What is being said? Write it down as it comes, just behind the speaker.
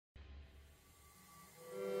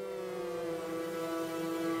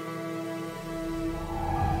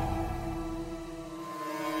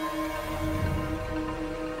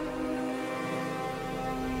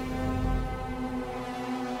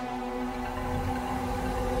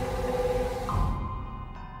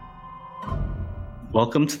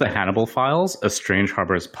Welcome to the Hannibal Files, a Strange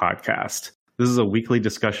Harbors podcast. This is a weekly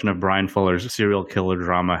discussion of Brian Fuller's serial killer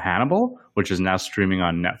drama Hannibal, which is now streaming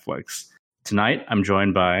on Netflix. Tonight, I'm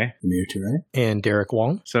joined by Amir Touré and Derek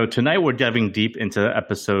Wong. So tonight we're diving deep into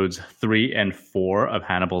episodes 3 and 4 of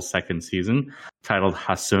Hannibal's second season, titled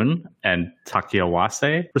Hassun and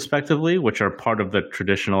Takiawase, respectively, which are part of the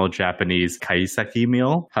traditional Japanese kaiseki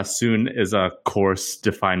meal. Hassun is a course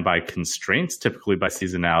defined by constraints, typically by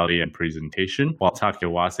seasonality and presentation, while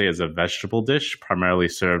Takiawase is a vegetable dish primarily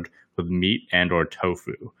served with meat and or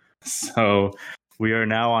tofu. So we are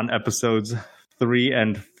now on episodes 3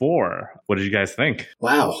 and 4. What did you guys think?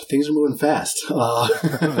 Wow, things are moving fast.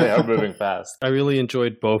 They are moving fast. I really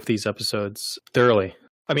enjoyed both these episodes thoroughly.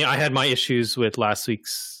 I mean, I had my issues with last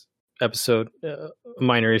week's episode,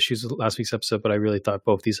 minor issues with last week's episode, but I really thought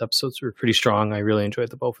both these episodes were pretty strong. I really enjoyed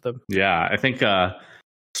the both of them. Yeah, I think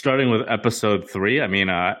starting with episode 3,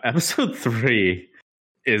 episode 3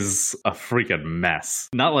 is a freaking mess.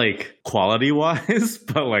 Not like quality-wise,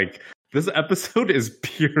 but like this episode is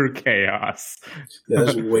pure chaos.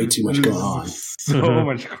 There's way too much going on. So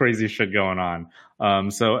much crazy shit going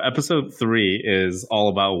on. So episode 3 is all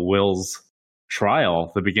about Will's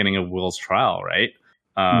trial, the beginning of Will's trial, right?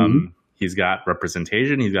 He's got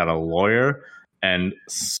representation, he's got a lawyer, and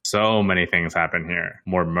so many things happen here.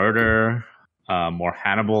 More murder, more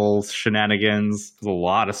Hannibal shenanigans. There's a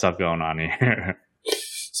lot of stuff going on here.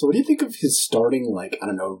 So what do you think of his starting,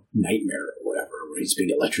 nightmare or whatever, where he's being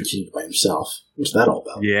electrocuted by himself? What's that all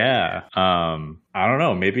about? Yeah. I don't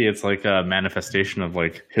know. Maybe it's like a manifestation of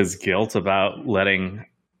like his guilt about letting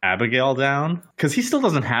Abigail down. Because he still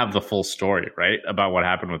doesn't have the full story, right? About what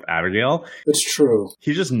happened with Abigail. It's true.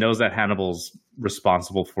 He just knows that Hannibal's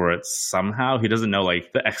responsible for it somehow. He doesn't know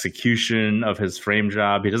like the execution of his frame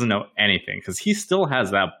job. He doesn't know anything because he still has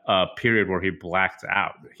that period where he blacked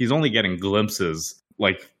out. He's only getting glimpses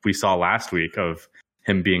like we saw last week of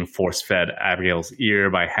him being force-fed Abigail's ear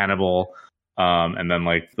by Hannibal, and then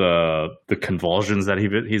like the convulsions that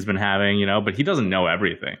he's been having, you know, but he doesn't know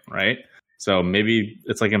everything, right? So maybe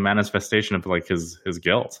it's like a manifestation of like his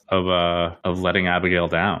guilt of letting Abigail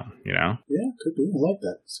down, you know? Yeah, could be. I like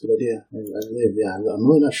that. It's a good idea. I'm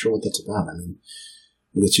really not sure what that's about. I mean,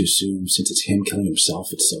 we get to assume since it's him killing himself,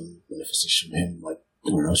 it's some manifestation of him, like, I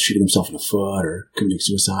don't know, shooting himself in the foot or committing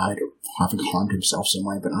suicide or having harmed himself some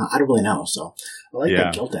way, but I don't really know. So I like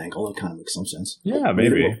that guilt angle. It kind of makes some sense. Yeah,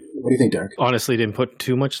 maybe. What do you think, Derek? Honestly, didn't put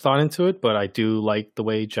too much thought into it, but I do like the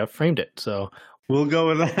way Jeff framed it. So we'll go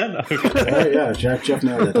with that. Okay. Yeah, Jeff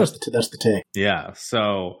nailed it. That's the take. Yeah.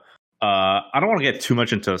 So I don't want to get too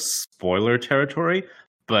much into spoiler territory,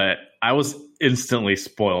 but I was instantly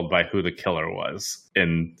spoiled by who the killer was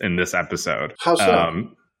in this episode. How so?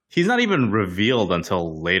 He's not even revealed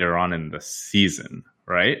until later on in the season,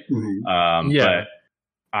 right? Mm-hmm. But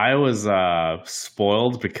I was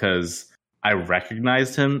spoiled because I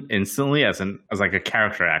recognized him instantly as like a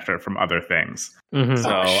character actor from other things. Mm-hmm. So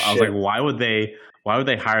I was like, why would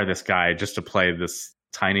they hire this guy just to play this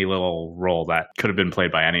tiny little role that could have been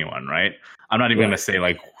played by anyone, right? I'm not even going to say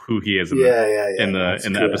like who he is in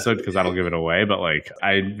the episode because that'll give it away. But like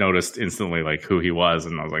I noticed instantly like who he was,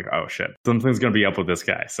 and I was like, oh shit, something's going to be up with this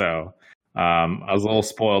guy. So I was a little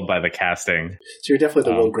spoiled by the casting. So you're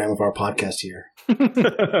definitely the Will Graham of our podcast here.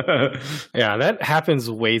 Yeah, that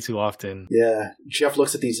happens way too often. Yeah, Jeff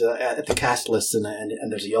looks at these at the cast list, and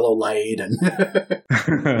there's a yellow light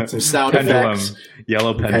and some sound effects.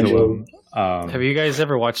 Yellow pendulum. Have you guys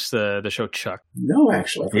ever watched the show Chuck? No,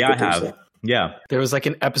 actually. I have. So. Yeah. There was like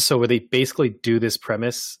an episode where they basically do this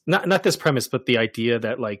premise, not this premise, but the idea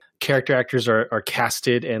that like character actors are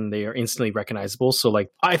casted and they are instantly recognizable. So like,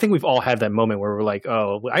 I think we've all had that moment where we're like,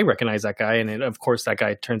 oh, I recognize that guy. And then, of course, that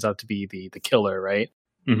guy turns out to be the killer, right?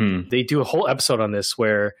 Mm-hmm. They do a whole episode on this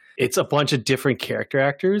where it's a bunch of different character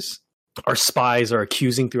actors or spies are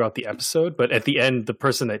accusing throughout the episode. But at the end, the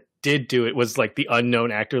person that did do it was like the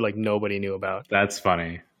unknown actor like nobody knew about. That's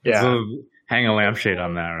funny. Yeah. So, hang a lampshade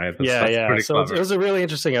on that, right? That's pretty so clever. It was a really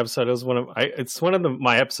interesting episode. It was one of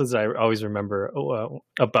my episodes that I always remember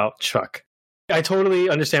about Chuck. I totally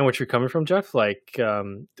understand what you're coming from, Jeff. Like,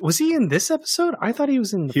 was he in this episode? I thought he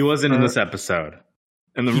was in. He wasn't in this episode.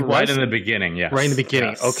 Right in the beginning, yes. Right in the beginning.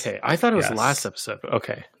 Yes. Okay, I thought it was the last episode.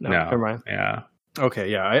 Okay, no, never mind. Yeah.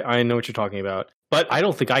 Okay, yeah, I know what you're talking about, but I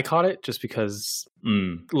don't think I caught it just because,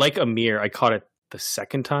 like Amir, I caught it the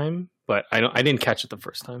second time. But I didn't catch it the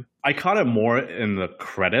first time. I caught it more in the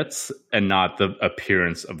credits and not the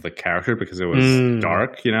appearance of the character because it was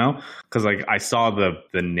dark, you know? Because like I saw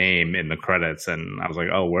the name in the credits and I was like,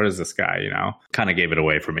 oh, where is this guy? You know, kind of gave it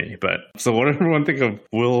away for me. But so what did everyone think of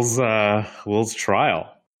Will's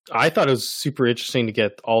trial? I thought it was super interesting to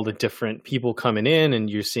get all the different people coming in and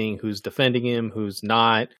you're seeing who's defending him, who's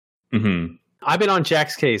not. Mm-hmm. I've been on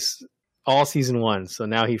Jack's case all season 1. So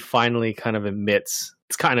now he finally kind of admits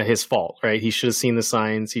it's kind of his fault, right? He should have seen the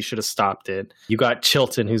signs. He should have stopped it. You got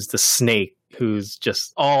Chilton, who's the snake, who's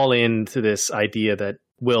just all into this idea that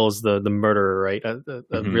Will's the murderer, right? A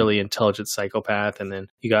really intelligent psychopath. And then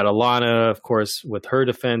you got Alana, of course, with her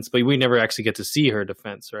defense, but we never actually get to see her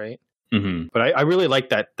defense, right? Mm-hmm. But I really like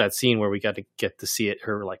that scene where we got to get to see it,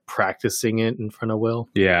 her like practicing it in front of Will.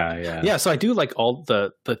 Yeah. So I do like all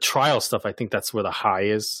the trial stuff. I think that's where the high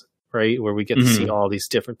is, right? Where we get to see all these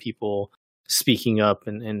different people speaking up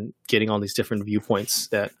and getting all these different viewpoints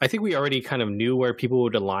that I think we already kind of knew where people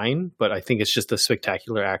would align, but I think it's just the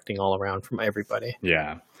spectacular acting all around from everybody.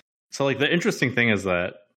 Yeah. So like the interesting thing is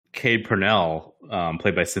that Cade Purnell,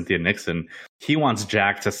 played by Cynthia Nixon, he wants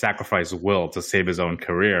Jack to sacrifice Will to save his own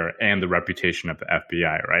career and the reputation of the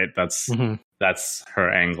FBI, right? That's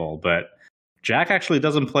her angle. But Jack actually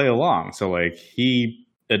doesn't play along. So like he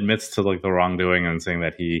admits to like the wrongdoing and saying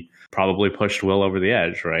that he probably pushed Will over the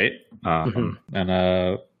edge, right? And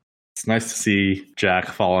it's nice to see Jack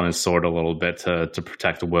fall on his sword a little bit to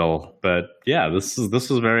protect Will. But yeah, this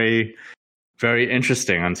was very, very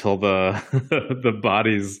interesting until the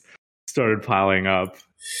bodies started piling up.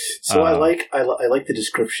 So I like the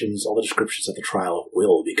descriptions, all the descriptions of the trial of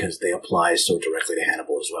Will, because they apply so directly to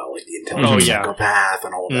Hannibal as well, like the intelligent psychopath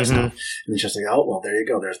and all of that stuff. And it's just like, oh well, there you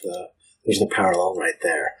go. There's the parallel right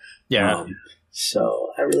there. Yeah.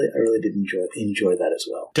 So I really did enjoy that as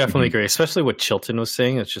well. Definitely agree, especially what Chilton was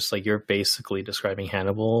saying. It's just like you're basically describing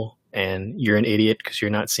Hannibal, and you're an idiot because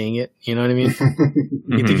you're not seeing it. You know what I mean?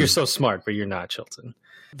 You think you're so smart, but you're not, Chilton.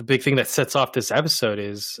 The big thing that sets off this episode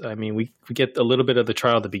is, I mean, we get a little bit of the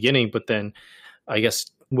trial at the beginning, but then I guess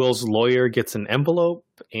Will's lawyer gets an envelope,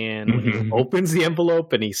 and when he opens the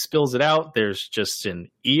envelope and he spills it out, there's just an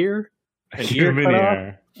ear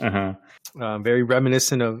cut off. Very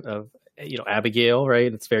reminiscent of Abigail,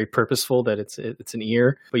 right? It's very purposeful that it's an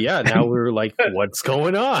ear. But yeah, now we're like, what's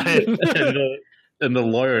going on? And the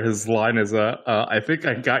lawyer, his line is, I think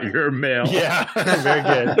I got your mail. Yeah, very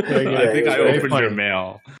good. Very good. I think I opened your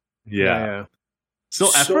mail. Yeah. So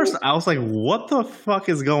at first I was like, what the fuck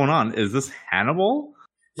is going on? Is this Hannibal?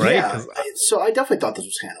 Right? Yeah. So I definitely thought this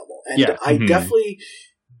was Hannibal. And I definitely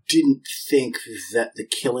didn't think that the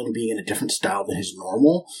killing being in a different style than his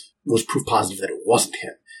normal was proof positive that it wasn't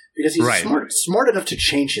him. Because he's smart enough to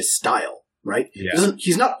change his style, right? Yeah.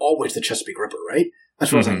 He's not always the Chesapeake Ripper, right? As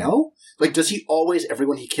far as I know. Like, does he always,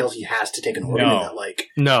 everyone he kills, he has to take an order?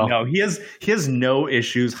 No. He has no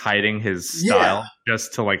issues hiding his style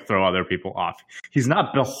just to like throw other people off. He's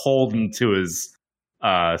not beholden to his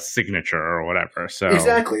signature or whatever. So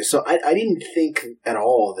exactly. So I didn't think at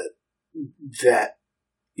all that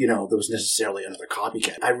there was necessarily another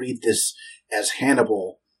copycat. I read this as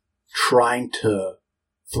Hannibal trying to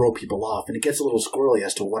throw people off, and it gets a little squirrely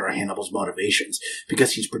as to what are Hannibal's motivations,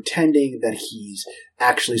 because he's pretending that he's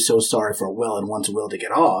actually so sorry for Will and wants Will to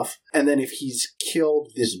get off, and then if he's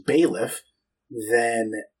killed this bailiff,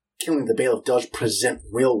 then killing the bailiff does present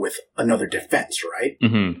Will with another defense, right?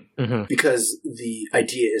 Because the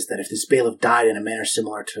idea is that if this bailiff died in a manner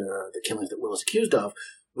similar to the killings that Will is accused of,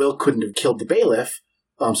 Will couldn't have killed the bailiff,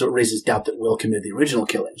 so it raises doubt that Will committed the original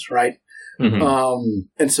killings, right?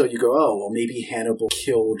 And so you go, oh, well, maybe Hannibal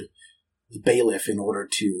killed the bailiff in order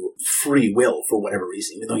to free Will for whatever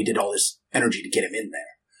reason, even though he did all this energy to get him in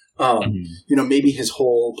there. Maybe his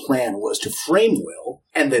whole plan was to frame Will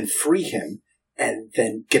and then free him and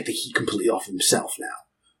then get the heat completely off himself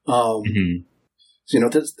now. So,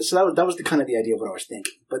 that was the kind of the idea of what I was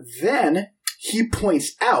thinking. But then he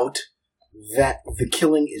points out that the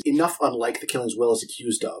killing is enough unlike the killings Will is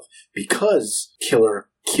accused of, because killer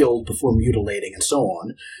killed before mutilating and so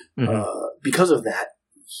on. Because of that,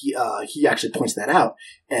 he actually points that out,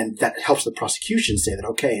 and that helps the prosecution say that,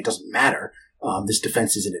 okay, it doesn't matter. This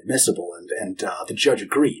defense is inadmissible, and the judge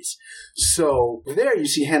agrees. So there you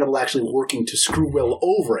see Hannibal actually working to screw Will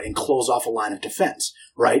over and close off a line of defense,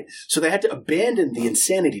 right? So they had to abandon the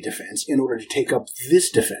insanity defense in order to take up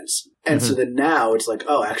this defense. And so then now it's like,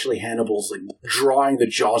 oh, actually Hannibal's like drawing the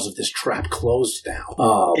jaws of this trap closed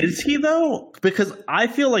now. Is he though? Because I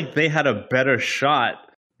feel like they had a better shot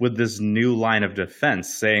with this new line of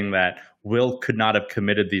defense, saying that Will could not have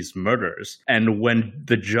committed these murders. And when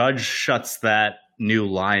the judge shuts that new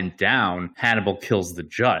line down, Hannibal kills the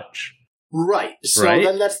judge. Right. So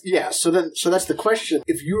then that's So that's the question.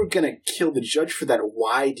 If you were going to kill the judge for that,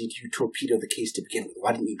 why did you torpedo the case to begin with?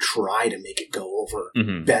 Why didn't you try to make it go over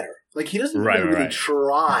better? Like, he doesn't really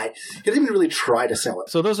try. He doesn't even really try to sell it.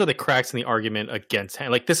 So those are the cracks in the argument against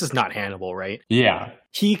like, this is not Hannibal, right? Yeah.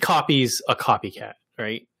 He copies a copycat,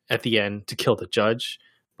 right? At the end to kill the judge.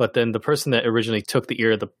 But then the person that originally took the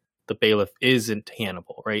ear of the bailiff isn't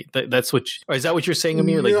Hannibal, right? That's what. Or is that what you're saying,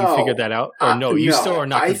 Amir? Like, you figured that out, or no? You still are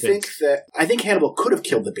not convinced. I think Hannibal could have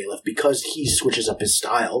killed the bailiff because he switches up his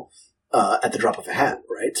style at the drop of a hat,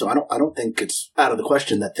 right? So I don't think it's out of the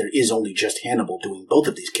question that there is only just Hannibal doing both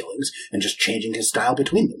of these killings and just changing his style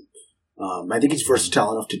between them. I think he's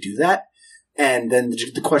versatile enough to do that. And then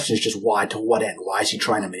the question is just why? To what end? Why is he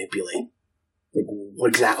trying to manipulate? Like, what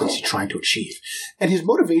exactly is he trying to achieve? And his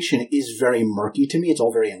motivation is very murky to me. It's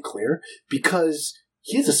all very unclear because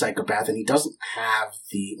he is a psychopath and he doesn't have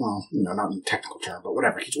not in a technical term, but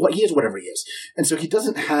whatever. He is whatever he is. And so he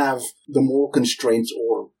doesn't have the moral constraints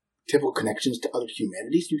or typical connections to other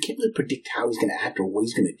humanities. You can't really predict how he's going to act or what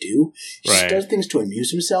he's going to do. He just does things to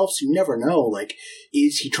amuse himself, so you never know. Like,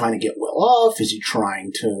 is he trying to get Will off? Is he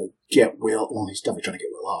trying to get Will? Well, he's definitely trying to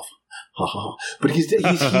get Will off. But he's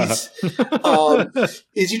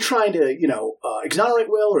is he trying to, exonerate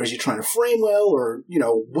Will, or is he trying to frame Will, or,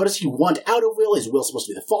 what does he want out of Will? Is Will supposed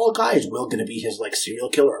to be the fall guy? Is Will going to be his, serial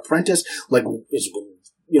killer apprentice? Like,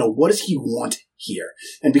 what does he want here?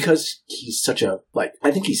 And because he's such I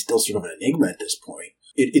think he's still sort of an enigma at this point,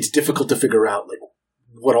 it's difficult to figure out,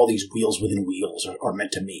 what all these wheels within wheels are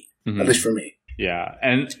meant to mean, at least for me. Yeah,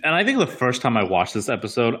 and I think the first time I watched this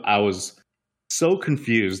episode, I was so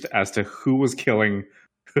confused as to who was killing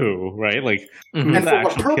who, right? Like, who and the for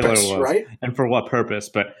actual what purpose, killer was, right? And for what purpose.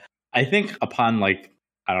 But I think upon, I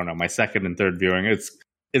don't know, my second and third viewing,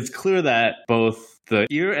 it's clear that both the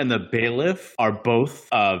ear and the bailiff are both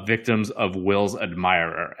victims of Will's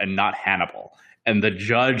admirer and not Hannibal. And the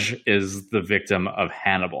judge is the victim of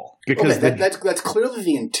Hannibal. Because that's clearly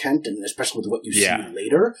the intent, and especially with what you see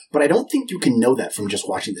later. But I don't think you can know that from just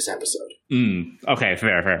watching this episode. Okay,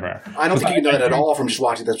 fair. I don't think you can know that at all from just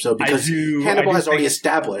watching this episode, because Hannibal has already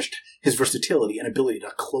established his versatility and ability to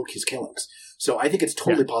cloak his killings. So I think it's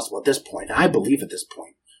totally possible at this point. And I believe at this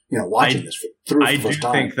point, watching this through the first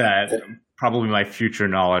time. I do think that probably my future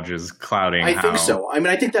knowledge is clouding. I think so. I mean,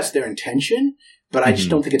 I think that's their intention. But I just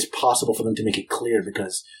don't think it's possible for them to make it clear,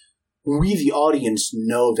 because we, the audience,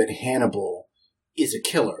 know that Hannibal is a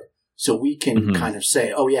killer. So we can kind of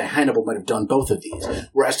say, oh yeah, Hannibal might have done both of these.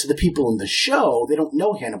 Whereas to the people in the show, they don't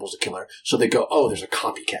know Hannibal's a killer. So they go, oh, there's a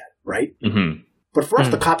copycat, right? Mm-hmm. But for us,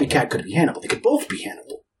 the copycat could be Hannibal. They could both be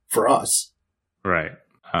Hannibal for us. Right.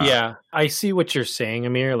 Yeah, I see what you're saying,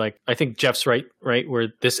 Amir. I think Jeff's right, where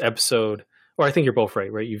this episode... Or I think you're both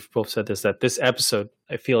right? You've both said this, that this episode,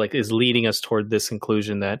 I feel like, is leading us toward this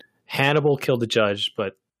conclusion that Hannibal killed the judge,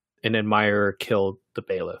 but an admirer killed the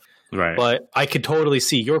bailiff. Right. But I could totally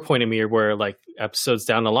see your point, Amir, where, episodes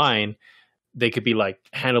down the line, they could be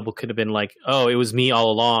Hannibal could have been oh, it was me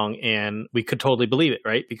all along, and we could totally believe it,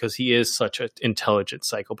 right? Because he is such an intelligent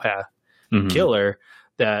psychopath killer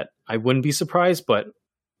that I wouldn't be surprised, but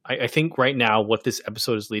I think right now what this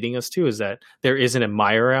episode is leading us to is that there is an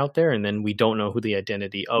admirer out there, and then we don't know who the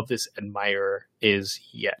identity of this admirer is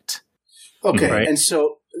yet. Okay, right? And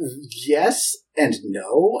so yes and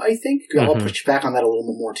no, I think. I'll push back on that a little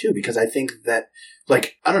bit more too, because I think that,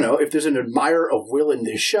 I don't know, if there's an admirer of Will in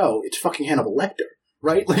this show, it's fucking Hannibal Lecter,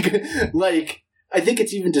 right? I think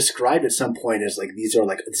it's even described at some point as these are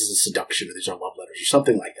this is a seduction, or these are love letters, or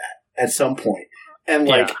something like that at some point. And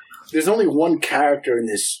there's only one character in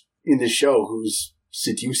this show who's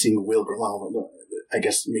seducing Will Graham. Well, I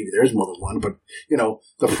guess maybe there is more than one, but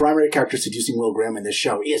the primary character seducing Will Graham in this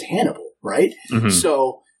show is Hannibal, right?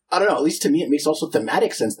 So I don't know. At least to me, it makes also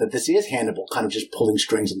thematic sense that this is Hannibal kind of just pulling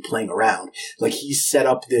strings and playing around. He set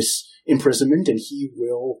up this imprisonment, and he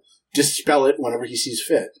will dispel it whenever he sees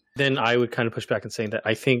fit. Then I would kind of push back and saying that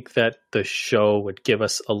I think that the show would give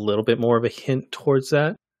us a little bit more of a hint towards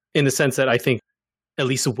that, in the sense that I think at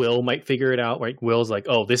least Will might figure it out, right? Will's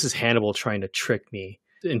oh, this is Hannibal trying to trick me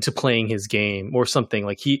into playing his game or something.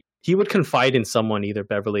 He would confide in someone, either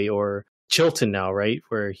Beverly or Chilton now, right?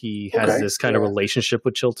 Where he has this kind of relationship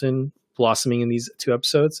with Chilton blossoming in these two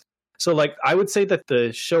episodes. So I would say that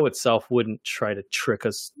the show itself wouldn't try to trick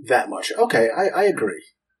us that much. Okay, I agree.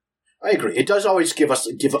 It does always give us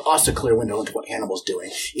a clear window into what Hannibal's doing.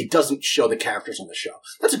 It doesn't show the characters on the show.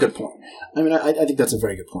 That's a good point. I mean, I think that's a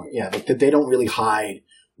very good point. Yeah, they don't really hide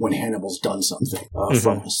when Hannibal's done something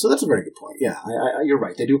from us. So that's a very good point. Yeah, you're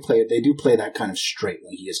right. They do play that kind of straight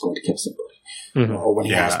when he is going to kill somebody, or when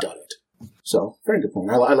he has done it. So very good point.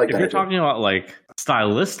 I like that. If you're talking about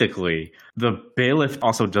stylistically, the bailiff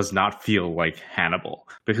also does not feel like Hannibal,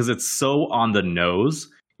 because it's so on the nose.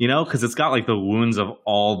 you know, because it's got like the wounds of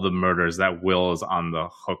all the murders that Will is on the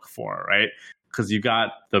hook for, right? Because you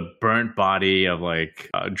got the burnt body of like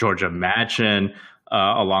Georgia Matchin,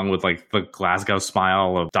 along with like the Glasgow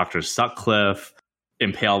smile of Dr. Sutcliffe,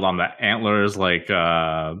 impaled on the antlers like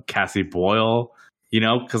Cassie Boyle, you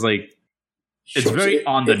know, because like it's very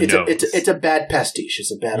on the nose. It's a bad pastiche.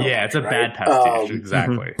 It's a bad it's a bad pastiche,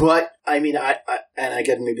 exactly. But I mean, I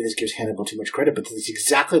again, maybe this gives Hannibal too much credit, but it's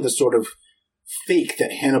exactly the sort of fake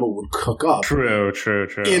that Hannibal would cook up. True.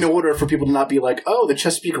 In order for people to not be like, oh, the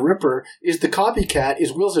Chesapeake Ripper is the copycat,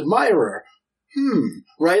 is Will's admirer.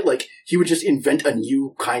 Right? Like, he would just invent a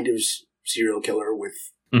new kind of serial killer with...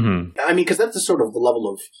 Mm-hmm. I mean, because that's the sort of the level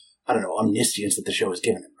of, I don't know, omniscience that the show has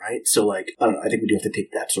given him, right? So, like, I don't know, I think we do have to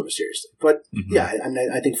take that sort of seriously. But, yeah, I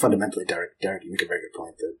mean, I think fundamentally, Derek, you make a very good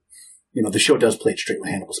point that, you know, the show does play it straight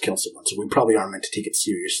when Hannibal's killed someone, so we probably are meant to take it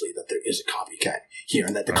seriously that there is a copycat here,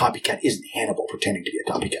 and that the copycat isn't Hannibal pretending to be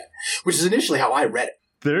a copycat, which is initially how I read it.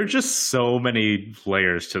 There are just so many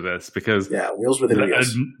layers to this, because Will's within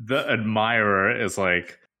the admirer is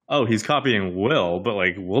like, oh, he's copying Will, but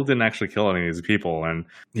like Will didn't actually kill any of these people, and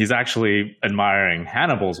he's actually admiring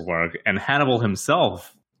Hannibal's work, and Hannibal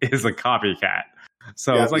himself is a copycat.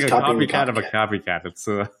 So it's like a copycat of a copycat.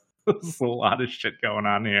 There's a lot of shit going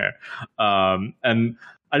on here. And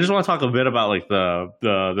I just want to talk a bit about like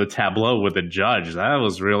the tableau with the judge. That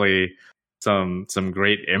was really some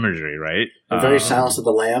great imagery, right? The very Silence of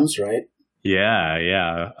the Lambs, right?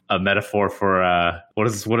 Yeah. A metaphor for what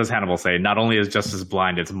does Hannibal say? Not only is justice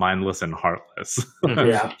blind, it's mindless and heartless.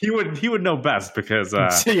 Yeah. He would know best, because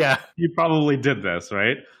he probably did this,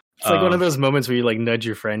 right? It's like one of those moments where you like nudge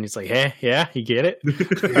your friend. He's like, "Hey, yeah, you get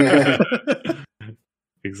it."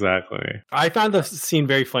 Exactly. I found the scene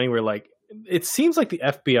very funny where like it seems like the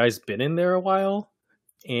FBI's been in there a while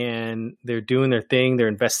and they're doing their thing. They're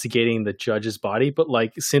investigating the judge's body, but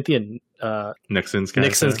like Cynthia Nixon's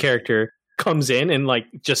character comes in and like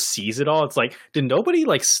just sees it all. It's like, did nobody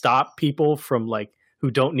like stop people from like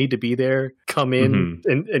who don't need to be there come in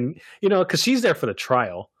and you know, because she's there for the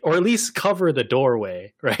trial, or at least cover the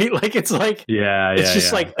doorway, right? Like it's like it's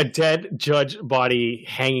just like a dead judge body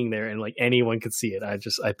hanging there and like anyone could see it. I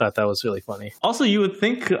thought that was really funny. Also, you would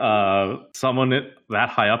think someone that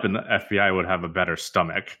high up in the FBI would have a better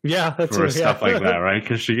stomach for stuff like that, right?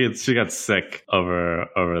 Because she got sick over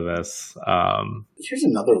this. Here's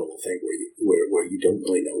another little thing where you don't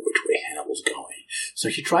really know which way Hannibal's going. So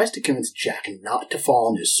he tries to convince Jack not to fall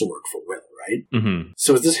on his sword for Will, right? Mm-hmm.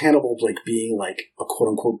 So is this Hannibal like being like a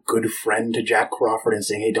quote-unquote good friend to Jack Crawford and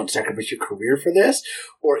saying, hey, don't sacrifice your career for this?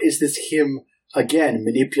 Or is this him, again,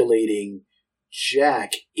 manipulating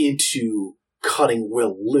Jack into cutting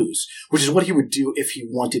Will loose? Which is what he would do if he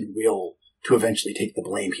wanted Will to eventually take the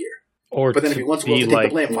blame here. But then if he wants Will to take the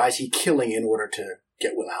blame, why is he killing in order to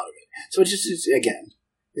get Will out of it? So it's just, again...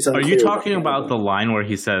 Are you talking about the line where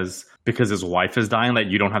he says, because his wife is dying, that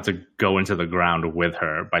you don't have to go into the ground with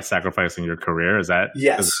her by sacrificing your career? Is that?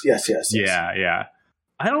 Yes. Yeah.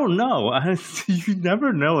 I don't know. You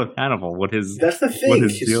never know with Hannibal what his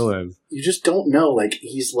deal is. You just don't know. Like,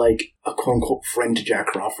 he's like a quote-unquote friend to Jack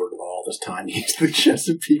Crawford all this time. He's the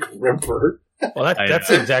Chesapeake Ripper. Well,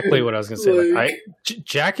 that's exactly what I was going to say. Like,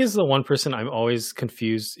 Jack is the one person I'm always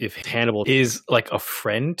confused if Hannibal is like a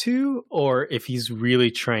friend to, or if he's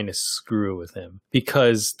really trying to screw with him.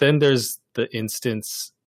 Because then there's the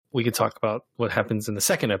instance, we could talk about what happens in the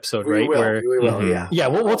second episode, right? We will, yeah.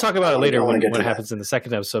 We'll talk about it later when it happens in the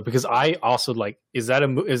second episode. Because I also like, is that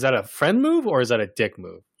a friend move or is that a dick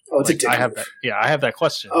move? Oh, it's like, a dick move. I have that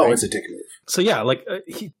question. Oh, right? It's a dick move. So yeah, like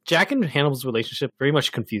Jack and Hannibal's relationship very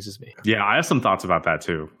much confuses me. Yeah, I have some thoughts about that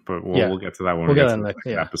too, but we'll get to that when we get to the next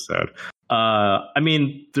episode. I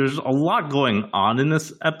mean, there's a lot going on in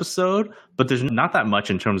this episode, but there's not that much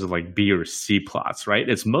in terms of like B or C plots, right?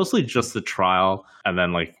 It's mostly just the trial and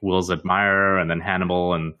then like Will's admirer and then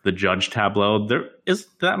Hannibal and the judge tableau. There isn't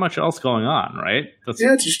that much else going on, right?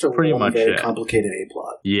 It's just a pretty much very complicated A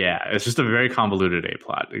plot. Yeah, it's just a very convoluted A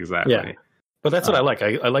plot, exactly. Yeah. But that's what I like.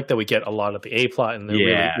 I like that we get a lot of the A plot and there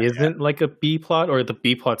really isn't like a B plot, or the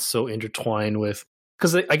B plot's so intertwined with,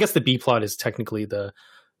 because I guess the B plot is technically the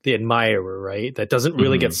admirer, right? That doesn't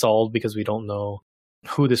really get solved because we don't know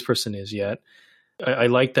who this person is yet. I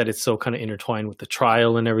like that it's so kind of intertwined with the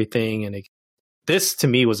trial and everything. And this to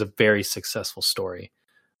me was a very successful story,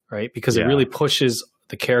 right? Because it really pushes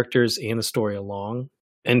the characters and the story along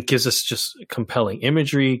and gives us just compelling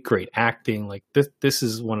imagery, great acting. Like this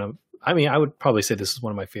is I would probably say this is one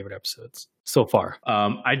of my favorite episodes so far.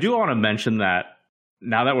 I do want to mention that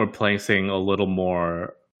now that we're placing a little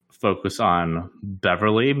more focus on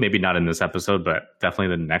Beverly, maybe not in this episode, but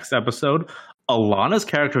definitely the next episode, Alana's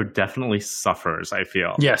character definitely suffers, I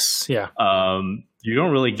feel. Yes, yeah. You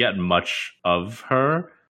don't really get much of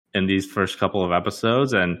her in these first couple of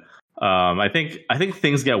episodes, and I think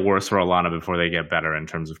things get worse for Alana before they get better in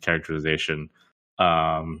terms of characterization.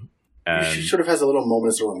 And she sort of has a little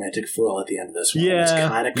moment of romantic foil at the end of this one. Yeah, it's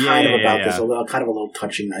kind of about this, a little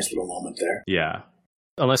touching, nice little moment there. Yeah.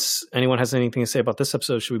 Unless anyone has anything to say about this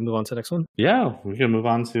episode, should we move on to the next one? Yeah, we can move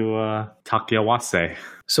on to Takiawase.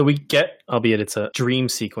 So we get, albeit it's a dream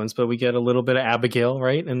sequence, but we get a little bit of Abigail,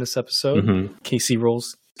 right, in this episode. Mm-hmm. Casey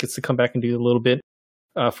Rolls gets to come back and do a little bit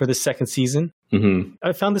for the second season. Mm-hmm.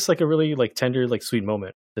 I found this like a really like tender, like sweet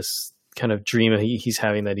moment. This kind of dream he's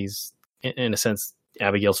having that he's, in a sense,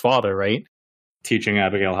 Abigail's father, right? Teaching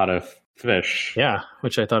Abigail how to fish. Yeah,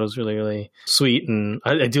 which I thought was really, really sweet. And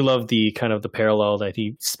I do love the kind of the parallel that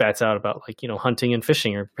he spats out about, like, hunting and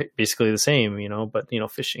fishing are basically the same, but,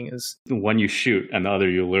 fishing is one you shoot and the other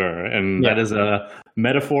you lure. And that is a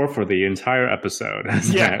metaphor for the entire episode.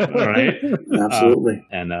 Yeah. Right? Absolutely.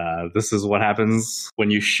 And this is what happens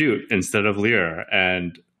when you shoot instead of lure.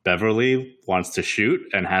 And Beverly wants to shoot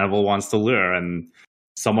and Hannibal wants to lure. And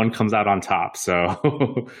someone comes out on top.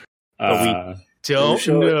 So... Don't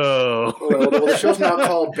know. Well, the show's now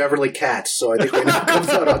called Beverly Cats, so I think they know comes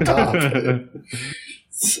out on top.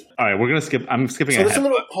 All right, we're gonna skip. I'm skipping. So ahead. there's a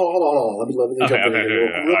little. Hold on. Let me jump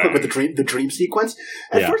in real quick with the dream sequence.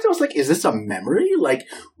 At first, I was like, "Is this a memory? Like,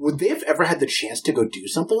 would they have ever had the chance to go do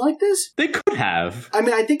something like this?" They could have. I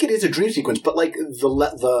mean, I think it is a dream sequence, but like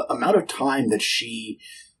the amount of time that she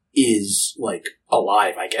is like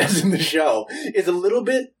alive, I guess, in the show is a little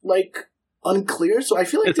bit like unclear. So I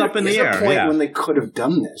feel like it's up in the air. A point when they could have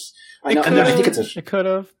done this. I think it could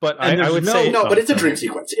have, but I would say no. But it's a dream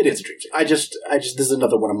sequence. It is a dream sequence. I just this is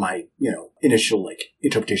another one of my initial like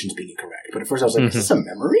interpretations being incorrect. But at first I was like, is this a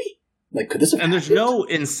memory? Like, could this have? And there's no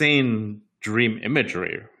insane dream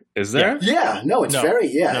imagery, is there? Yeah, no, it's very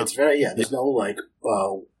it's very There's no like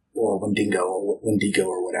or Wendigo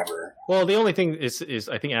or whatever. Well, the only thing is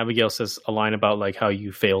I think Abigail says a line about like how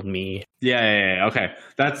you failed me. Yeah. Okay,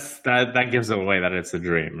 that gives it away that it's a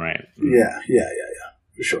dream, right? Yeah,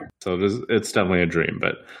 for sure. So it's definitely a dream,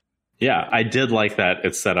 but yeah, I did like that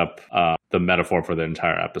it set up the metaphor for the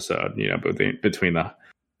entire episode. Between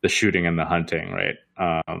the shooting and the hunting, right?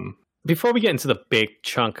 Before we get into the big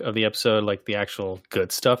chunk of the episode, like the actual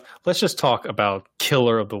good stuff, let's just talk about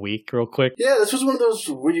Killer of the Week real quick. Yeah, this was one of those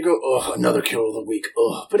where you go, oh, another Killer of the Week.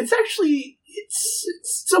 Oh, but it's actually,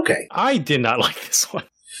 it's okay. I did not like this one.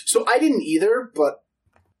 So I didn't either, but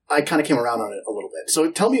I kind of came around on it a little bit. So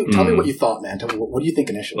tell me what you thought, man. Tell me, what do you think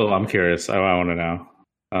initially? Oh, I'm curious. I want to know.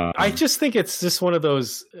 I just think it's just one of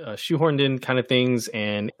those shoehorned in kind of things,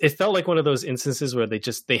 and it felt like one of those instances where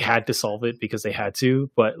they had to solve it because they had to,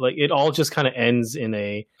 but like it all just kind of ends in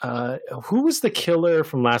a who was the killer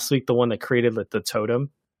from last week, the one that created the totem?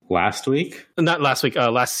 Last week? Not last week,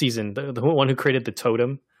 last season, the one who created the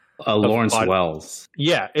totem. Lawrence Wells.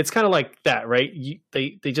 Yeah, it's kind of like that, right?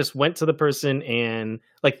 They just went to the person and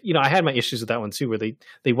like, I had my issues with that one too, where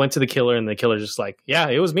they went to the killer and the killer just like, yeah,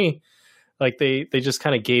 it was me. Like they just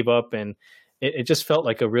kind of gave up, and it just felt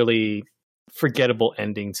like a really forgettable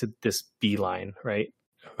ending to this B line, right?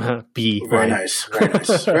 B. Very nice.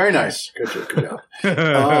 Very nice. Good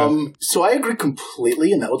job. So I agree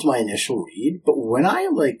completely, and that was my initial read. But when I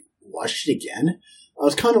watched it again, I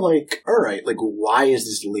was kind of like, all right, like, why is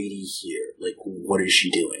this lady here? Like, what is she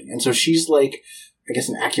doing? And so she's like, I guess,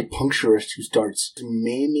 an acupuncturist who starts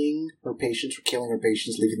maiming her patients or killing her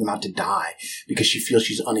patients, leaving them out to die because she feels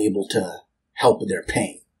she's unable to help with their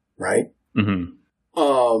pain, right?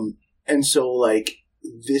 Mm-hmm. And so, like,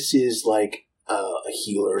 this is like a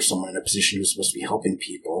healer or someone in a position who's supposed to be helping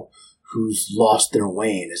people who's lost their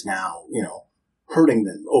way and is now, hurting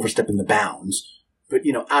them, overstepping the bounds, but,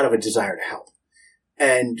 out of a desire to help.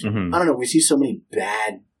 And I don't know, we see so many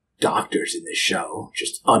bad doctors in this show,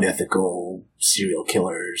 just unethical serial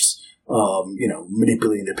killers,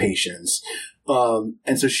 manipulating their patients.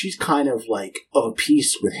 And so she's kind of like of a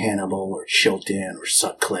piece with Hannibal or Chilton or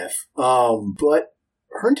Sutcliffe. But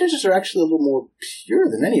her intentions are actually a little more pure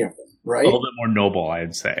than any of them, right? A little bit more noble,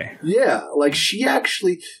 I'd say. Yeah, like she's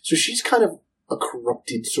kind of a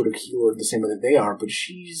corrupted sort of healer the same way that they are, but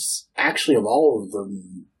she's actually of all of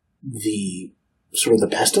them the sort of the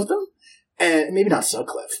best of them. And maybe not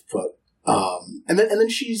Sutcliffe, but and then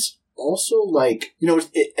she's also like,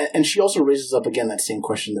 and she also raises up again that same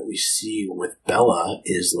question that we see with Bella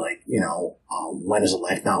is like, when is a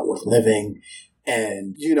life not worth living?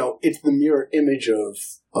 And, it's the mirror image of,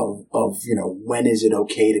 when is it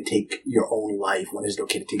okay to take your own life? When is it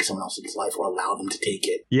okay to take someone else's life or allow them to take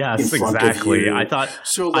it? Yes, exactly. I thought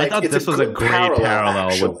this was a great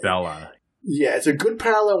parallel with Bella. Yeah, it's a good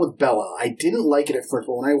parallel with Bella. I didn't like it at first,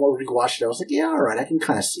 but when I rewatched it, I was like, yeah, all right, I can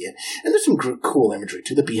kind of see it. And there's some cool imagery,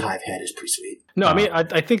 too. The beehive head is pretty sweet. No, I mean,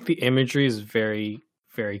 I think the imagery is very,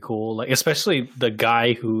 very cool. Like, especially the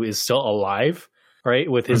guy who is still alive, right?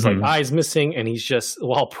 With his like eyes missing, and he's just,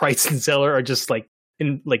 while Price and Zeller are just like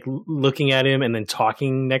looking at him and then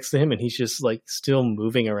talking next to him, and he's just like still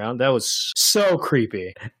moving around. That was so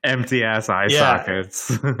creepy. Empty ass eye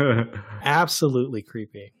sockets. Absolutely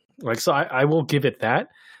creepy. Like, so I will give it that.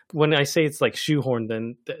 When I say it's like shoehorned,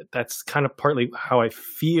 then that's kind of partly how I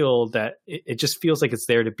feel, that it just feels like it's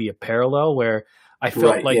there to be a parallel, where I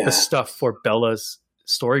felt the stuff for Bella's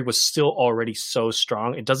story was still already so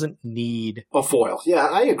strong. It doesn't need a foil. Yeah,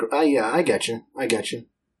 I agree. I get you.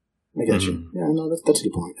 Yeah, no, that's a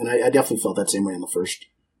good point. And I definitely felt that same way in the first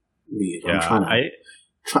read. Yeah,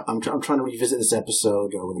 I'm trying to revisit this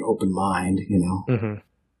episode with an open mind, Mm-hmm.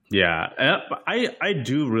 Yeah, I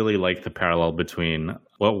do really like the parallel between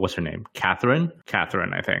what's her name, Catherine,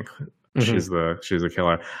 I think. She's the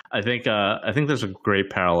killer. I think there's a great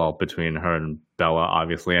parallel between her and Bella,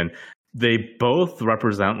 obviously, and they both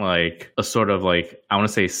represent like a sort of like, I want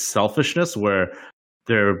to say, selfishness, where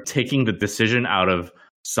they're taking the decision out of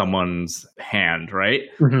someone's hand, right?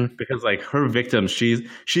 Because like her victims, she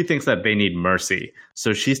thinks that they need mercy,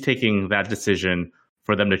 so she's taking that decision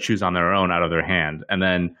for them to choose on their own out of their hand. And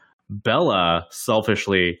then Bella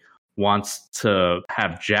selfishly wants to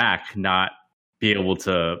have Jack not be able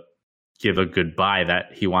to give a goodbye that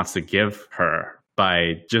he wants to give her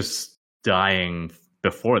by just dying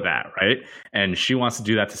before that, right? And she wants to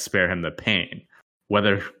do that to spare him the pain,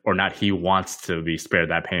 whether or not he wants to be spared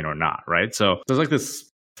that pain or not, right? So there's like this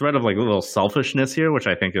thread of like a little selfishness here, which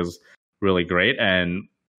I think is really great. And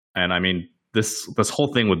I mean, this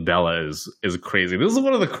whole thing with Bella is crazy. This is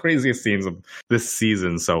one of the craziest scenes of this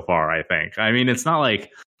season so far, I think. I mean, it's not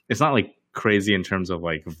like crazy in terms of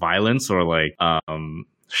like violence or like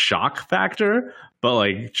shock factor, but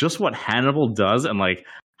like just what Hannibal does and like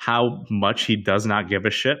how much he does not give a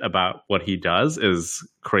shit about what he does is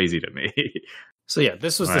crazy to me. So yeah,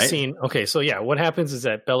 this was the scene. Okay, so yeah, what happens is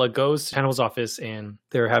that Bella goes to Hannibal's office and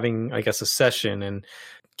they're having, I guess, a session, and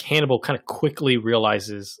Hannibal kind of quickly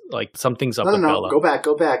realizes like something's up with Bella. Go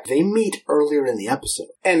back. They meet earlier in the episode,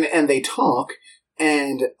 and they talk,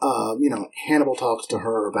 and Hannibal talks to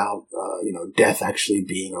her about death actually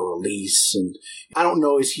being a release, and I don't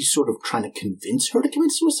know, is he sort of trying to convince her to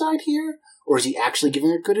commit suicide here? Or is he actually giving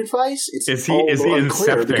her good advice? Is he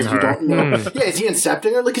incepting her? You don't know. Yeah, is he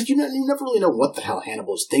incepting her? Because you never really know what the hell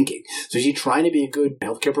Hannibal is thinking. So is he trying to be a good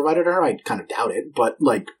healthcare provider to her? I kind of doubt it. But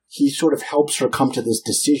like, he sort of helps her come to this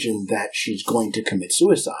decision that she's going to commit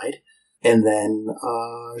suicide. And then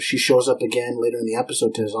she shows up again later in the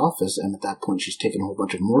episode to his office. And at that point, she's taken a whole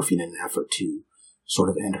bunch of morphine in an effort to sort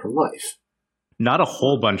of end her life. Not a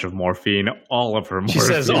whole bunch of morphine, all of her morphine. She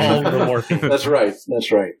says all of the morphine. That's right.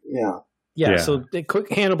 Yeah. Yeah, so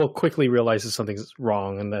Hannibal quickly realizes something's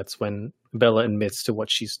wrong, and that's when Bella admits to what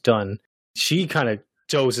she's done. She kind of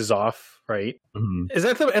dozes off, right? Mm-hmm. Is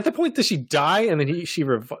that at the point, does she die and then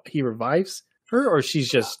he revives her, or she's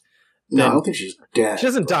just... No, I don't think she's dead. She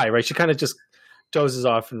doesn't die, right? She kind of just dozes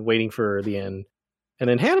off and waiting for the end. And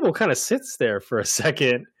then Hannibal kind of sits there for a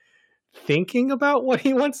second, thinking about what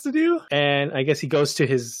he wants to do. And I guess he goes to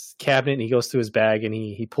his cabinet and he goes to his bag and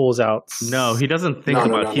he pulls out... No, he doesn't think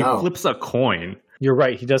about it. He flips a coin. You're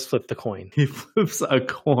right. He does flip the coin. He flips a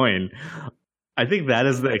coin. I think that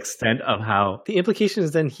is the extent of how... The implication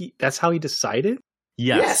is then that's how he decided?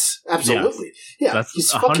 Yes, absolutely. Yes. Yeah, that's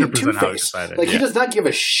he's fucking two-faced. Like, he does not give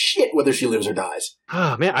a shit whether she lives or dies.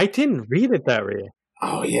 Oh, man, I didn't read it that way.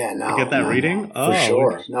 Oh, yeah, no. You get that reading? For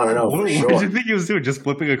sure. No, what sure. What did you think he was doing? Just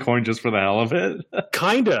flipping a coin just for the hell of it?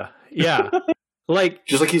 Kinda, yeah. Like,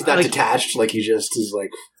 just like he's that detached, like he just is like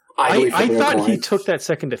idly I thought a coin. He took that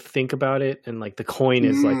second to think about it, and like the coin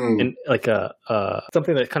is like a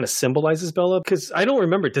something that kind of symbolizes Bella. Because I don't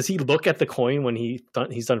remember. Does he look at the coin when he's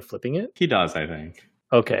done flipping it? He does, I think.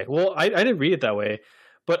 Okay, well, I didn't read it that way,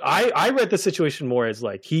 but I read the situation more as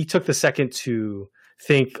like he took the second to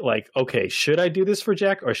think like, okay, should I do this for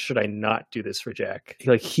Jack or should I not do this for Jack?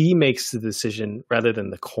 Like, he makes the decision rather than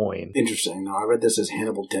the coin. Interesting. No, I read this as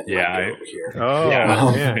Hannibal over here. Oh,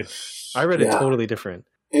 yeah. Man. I read it totally different.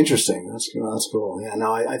 Interesting. That's cool. Yeah,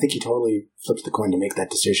 no, I think he totally flips the coin to make that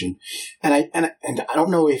decision. And I don't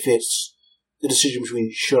know if it's the decision between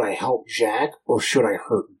should I help Jack or should I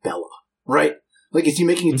hurt Bella, right? Like, is he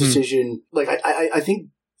making a decision? Like, I think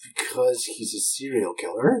because he's a serial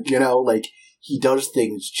killer, like, he does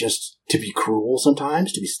things just to be cruel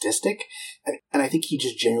sometimes, to be sadistic. And I think he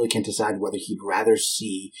just genuinely can't decide whether he'd rather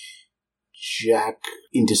see Jack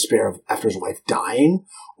in despair after his wife dying,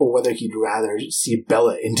 or whether he'd rather see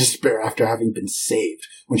Bella in despair after having been saved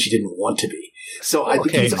when she didn't want to be. So I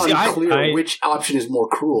think he's unclear which option is more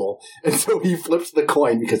cruel, and so he flips the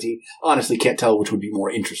coin because he honestly can't tell which would be more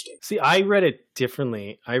interesting. See, I read it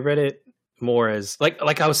differently. I read it more as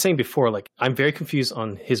like I was saying before, like I'm very confused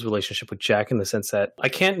on his relationship with Jack in the sense that I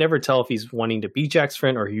can't never tell if he's wanting to be Jack's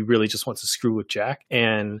friend or he really just wants to screw with Jack.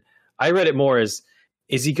 And I read it more as,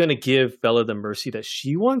 is he going to give Bella the mercy that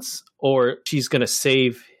she wants, or she's going to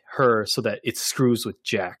save her so that it screws with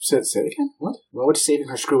Jack? Say it again? What? Why would saving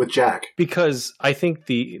her screw with Jack? Because I think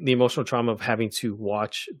the emotional trauma of having to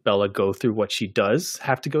watch Bella go through what she does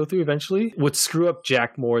have to go through eventually would screw up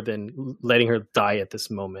Jack more than letting her die at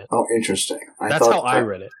this moment. Oh, interesting. That's how I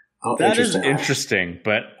read it. Oh, that is interesting,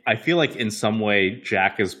 but I feel like in some way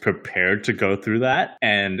Jack is prepared to go through that,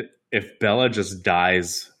 and if Bella just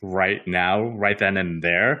dies right now, right then and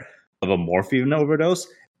there, of a morphine overdose,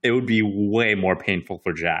 it would be way more painful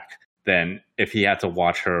for Jack than if he had to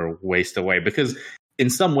watch her waste away. Because in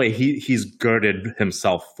some way, he's girded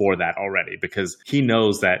himself for that already, because he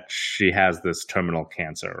knows that she has this terminal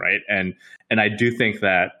cancer, right? And I do think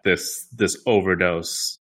that this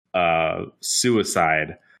overdose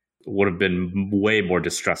suicide would have been way more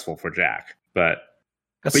distressful for Jack. But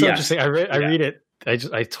that's so interesting. I read it. I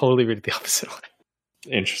totally read it the opposite way.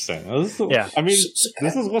 Interesting. I mean,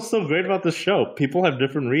 this is what's so great about this show. People have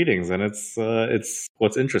different readings, and it's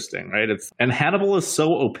what's interesting, right? And Hannibal is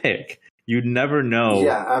so opaque. You never know.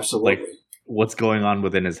 Yeah, absolutely. Like, what's going on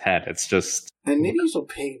within his head. It's just, and maybe he's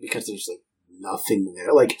opaque because there's like nothing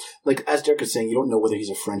there. Like as Derek is saying, you don't know whether he's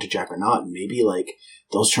a friend to Jack or not. And maybe like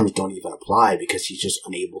those terms don't even apply because he's just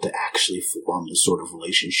unable to actually form the sort of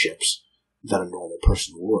relationships that a normal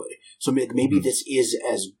person would. So maybe this is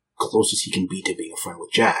as close as he can be to being a friend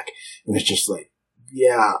with Jack. And it's just like,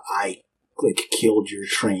 yeah, I killed your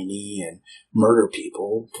trainee and murder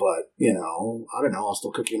people, but I don't know, I'll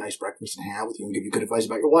still cook you a nice breakfast and have with you and give you good advice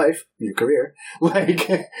about your wife and your career. Like,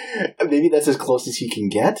 maybe that's as close as he can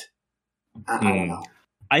get. I don't know.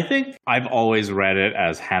 I think I've always read it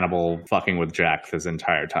as Hannibal fucking with Jack this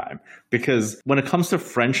entire time, because when it comes to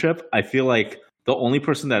friendship, I feel like the only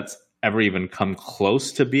person that's ever even come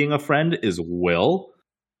close to being a friend is Will.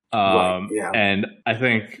 Right, yeah. And I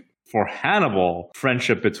think for Hannibal,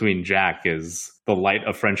 friendship between Jack is the light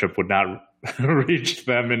of friendship would not reach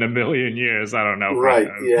them in a million years. I don't know. Right.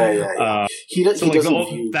 Yeah.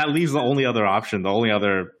 That leaves the only other option, the only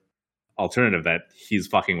other alternative, that he's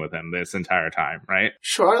fucking with him this entire time, right?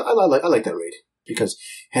 Sure. I like that read, because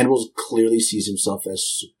Hannibal clearly sees himself as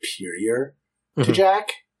superior to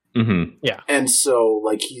Jack. Mm-hmm. Yeah. And so,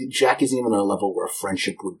 Jack isn't even on a level where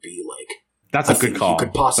friendship would be like, that's a good call. You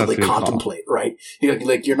could possibly contemplate, right?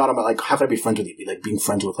 You're not about how can I be friends with you? Be like being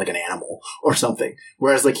friends with like an animal or something.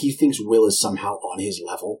 Whereas he thinks Will is somehow on his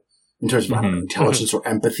level in terms of intelligence or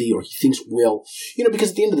empathy, or he thinks Will, because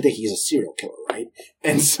at the end of the day he's a serial killer, right?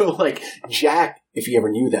 And so Jack, if he ever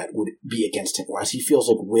knew that, would be against him. Whereas he feels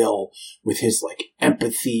like Will, with his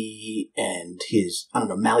empathy and his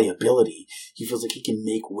malleability, he feels like he can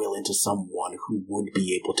make Will into someone who would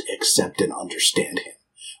be able to accept and understand him.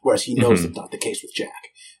 Whereas he knows that's not the case with Jack.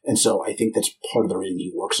 And so I think that's part of the reason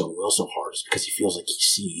he works on Will so hard, is because he feels like he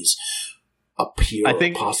sees a pure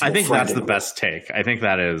possible I think friend that's the best take. I think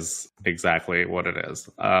that is exactly what it is.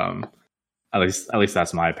 At least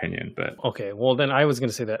that's my opinion. But okay, well then I was going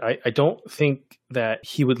to say that I don't think that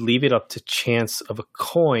he would leave it up to chance of a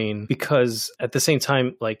coin, because at the same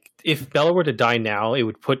time, if Bella were to die now, it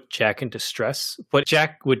would put Jack into stress, but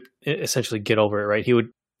Jack would essentially get over it, right? He would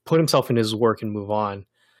put himself in his work and move on.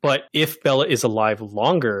 But if Bella is alive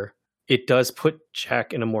longer, it does put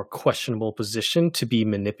Jack in a more questionable position to be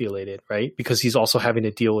manipulated, right? Because he's also having to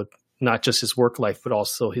deal with not just his work life, but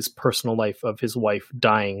also his personal life of his wife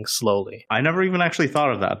dying slowly. I never even actually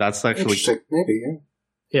thought of that. That's actually maybe,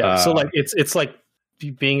 yeah. Yeah, so it's like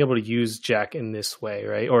being able to use Jack in this way,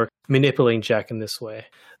 right? Or manipulating Jack in this way.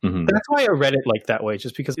 Mm-hmm. That's why I read it like that way,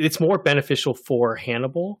 just because it's more beneficial for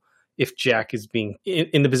Hannibal if Jack is being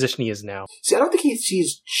in the position he is now. See, I don't think he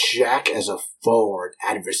sees Jack as a foe or an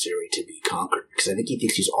adversary to be conquered, because I think he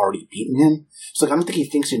thinks he's already beaten him. So I don't think he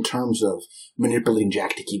thinks in terms of manipulating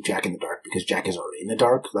Jack to keep Jack in the dark, because Jack is already in the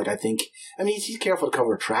dark. He's careful to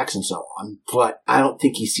cover tracks and so on, but I don't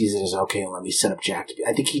think he sees it as, okay, let me set up Jack to be.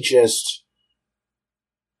 I think he just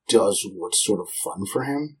does what's sort of fun for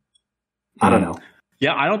him. I don't know.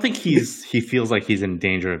 Yeah, I don't think he feels like he's in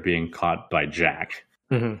danger of being caught by Jack.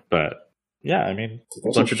 Mm-hmm. But yeah, I mean,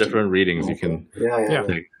 That's a bunch of different readings you can Yeah.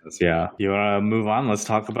 take. Yeah. You want to move on? Let's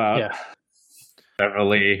talk about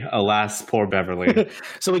Beverly. Alas, poor Beverly.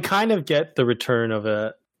 So we kind of get the return of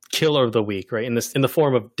a killer of the week, right? In the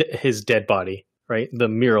form of his dead body, right? The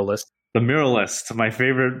muralist. The muralist, my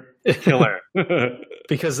favorite killer.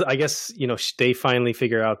 Because I guess, they finally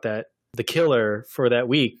figure out that the killer for that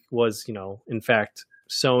week was, in fact,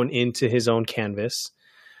 sewn into his own canvas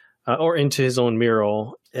or into his own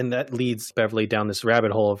mural. And that leads Beverly down this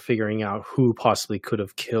rabbit hole of figuring out who possibly could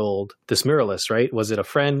have killed this muralist, right? Was it a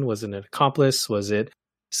friend? Was it an accomplice? Was it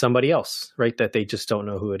somebody else, right? That they just don't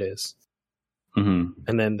know who it is. Mm-hmm.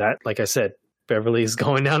 And then that, like I said, Beverly is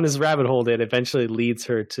going down this rabbit hole that eventually leads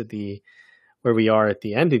her to where we are at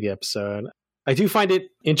the end of the episode. I do find it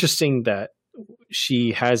interesting that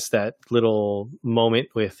she has that little moment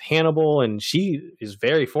with Hannibal, and she is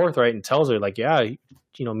very forthright and tells her, like, yeah,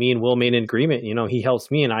 me and Will made an agreement. He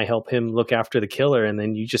helps me and I help him look after the killer. And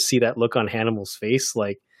then you just see that look on Hannibal's face.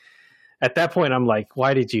 Like, at that point, I'm like,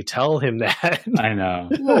 why did you tell him that? I know.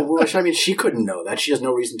 Well, I mean, she couldn't know that. She has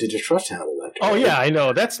no reason to distrust Hannibal Lecter. Oh, yeah, I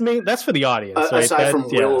know. That's for the audience. Right? Aside from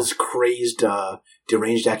Will's crazed,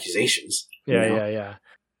 deranged accusations. Yeah.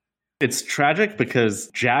 It's tragic because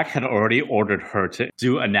Jack had already ordered her to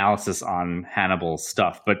do analysis on Hannibal's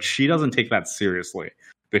stuff, but she doesn't take that seriously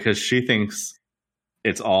because she thinks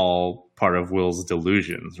it's all part of Will's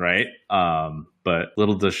delusions, right? But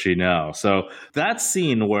little does she know. So that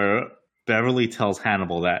scene where Beverly tells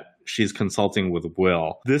Hannibal that she's consulting with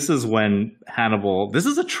Will, this is when this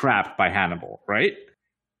is a trap by Hannibal, right?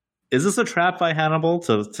 Is this a trap by Hannibal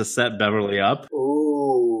to set Beverly up?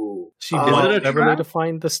 Ooh. She wanted Beverly to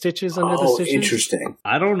find the stitches under the stitches? Interesting.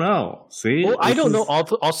 I don't know. See? Well, I don't know.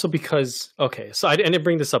 Also because, so I didn't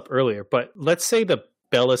bring this up earlier, but let's say the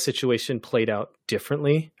Bella situation played out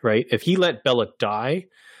differently, right? If he let Bella die,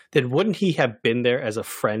 then wouldn't he have been there as a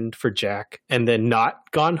friend for Jack and then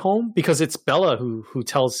not gone home? Because it's Bella who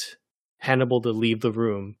tells Hannibal to leave the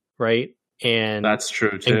room, right? And that's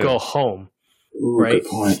true too. And go home. Ooh, right? Good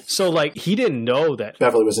point. So like he didn't know that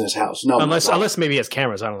Beverly was in his house. No, unless maybe he has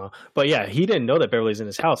cameras. I don't know. But yeah, he didn't know that Beverly's in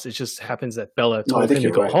his house. It just happens that Bella told him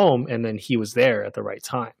to go home, and then he was there at the right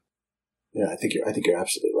time. Yeah, I think you're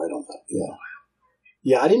absolutely right on that.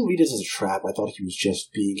 Yeah. I didn't read it as a trap. I thought he was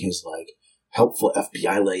just being his helpful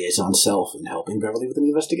FBI liaison self and helping Beverly with an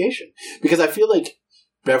investigation. Because I feel like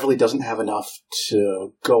Beverly doesn't have enough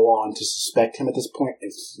to go on to suspect him at this point,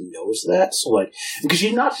 and he knows that. So, because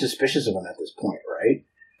she's not suspicious of him at this point, right?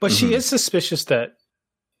 But she is suspicious that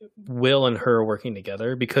Will and her are working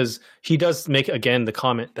together, because he does make, again, the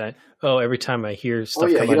comment that, every time I hear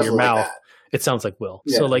stuff come out of your mouth, it sounds like Will.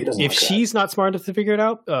 Yeah, so, if she's not smart enough to figure it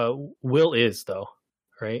out, Will is, though,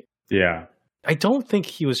 right? Yeah. I don't think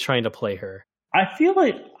he was trying to play her. I feel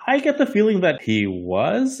like I get the feeling that he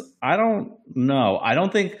was. I don't know. I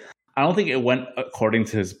don't think it went according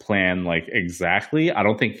to his plan, exactly. I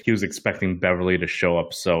don't think he was expecting Beverly to show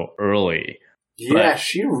up so early. Yeah,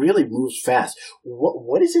 she really moves fast.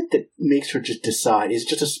 What is it that makes her just decide? Is it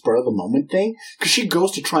just a spur of the moment thing? Because she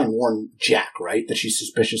goes to try and warn Jack, right, that she's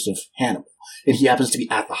suspicious of Hannibal. And he happens to be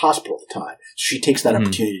at the hospital at the time. So she takes that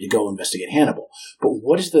opportunity to go investigate Hannibal. But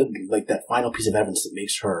what is that final piece of evidence that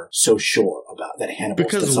makes her so sure about that Hannibal?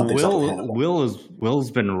 Because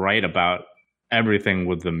Will's been right about everything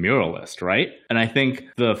with the muralist, right? And I think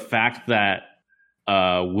the fact that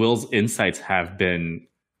Will's insights have been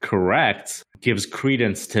correct gives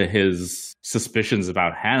credence to his suspicions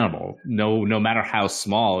about Hannibal. No matter how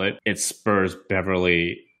small, it spurs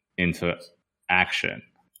Beverly into action.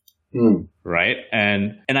 Right?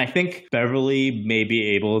 And I think Beverly may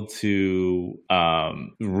be able to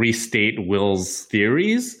restate Will's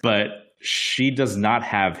theories, but she does not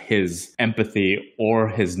have his empathy or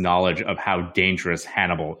his knowledge of how dangerous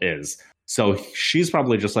Hannibal is. So she's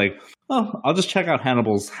probably just like, I'll just check out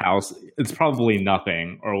Hannibal's house. It's probably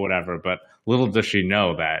nothing or whatever, but little does she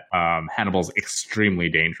know that Hannibal's extremely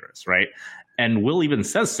dangerous, right? And Will even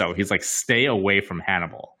says so. He's like, stay away from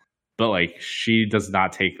Hannibal. But she does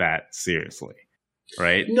not take that seriously,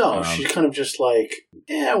 right? No, she's kind of just like,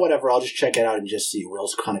 whatever. I'll just check it out and just see.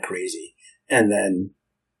 Will's kind of crazy, and then,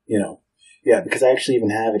 because I actually even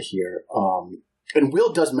have it here. And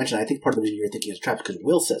Will does mention, I think part of the reason you're thinking it's a trap is because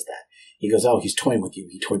Will says that. He goes, he's toying with you.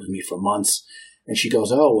 He toyed with me for months. And she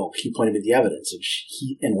goes, well, he pointed me to the evidence.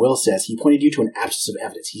 And Will says, he pointed you to an absence of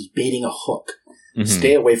evidence. He's baiting a hook. Mm-hmm.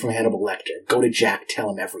 Stay away from Hannibal Lecter. Go to Jack. Tell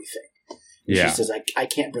him everything. And she says, I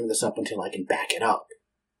can't bring this up until I can back it up.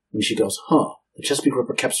 And she goes, The Chesapeake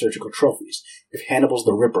Ripper kept surgical trophies. If Hannibal's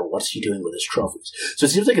the Ripper, what's he doing with his trophies? So it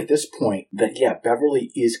seems like at this point that, yeah,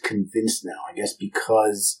 Beverly is convinced now, I guess,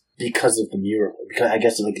 because of the mural. Because I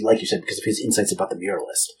guess, like you said, because of his insights about the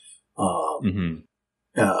muralist.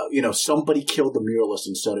 Somebody killed the muralist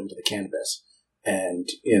and sewed him to the canvas. And,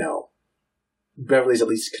 Beverly's at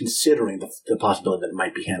least considering the possibility that it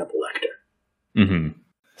might be Hannibal Lecter. Mm-hmm.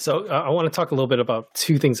 So I want to talk a little bit about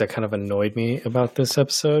two things that kind of annoyed me about this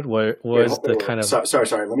episode. Sorry.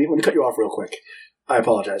 Let me cut you off real quick. I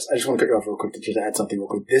apologize. I just want to cut you off real quick to just add something real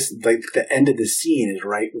quick. The end of this scene is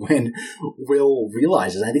right when Will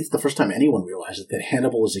realizes, I think it's the first time anyone realizes that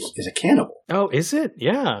Hannibal is a cannibal. Oh, is it?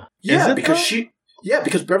 Yeah. Yeah,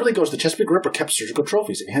 because Beverly goes, the Chesapeake Ripper kept surgical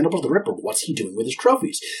trophies. If Hannibal's the Ripper, what's he doing with his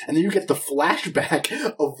trophies? And then you get the flashback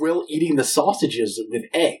of Will eating the sausages with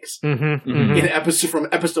eggs in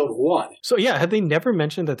episode 1. So yeah, have they never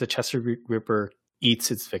mentioned that the Chesapeake Ripper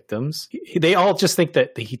eats its victims? They all just think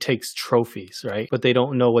that he takes trophies, right? But they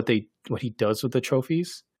don't know what he does with the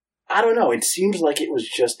trophies. I don't know. It seems like it was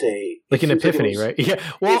just an epiphany, right? Yeah.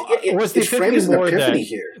 Well, was the epiphany more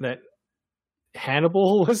that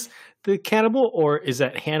Hannibal was the cannibal, or is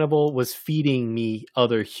that Hannibal was feeding me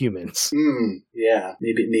other humans? Yeah,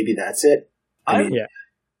 maybe that's it. I'm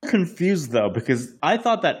confused though, because I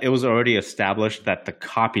thought that it was already established that the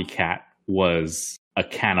copycat was a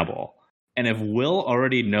cannibal. And if Will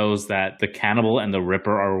already knows that the cannibal and the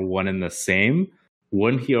Ripper are one and the same,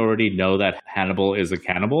 wouldn't he already know that Hannibal is a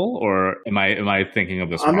cannibal? Or am I thinking of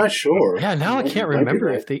this wrong? I'm not sure. Yeah, now I can't remember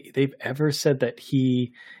if they've ever said that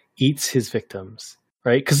he eats his victims,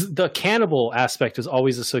 right? Because the cannibal aspect is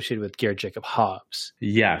always associated with Garrett Jacob Hobbs.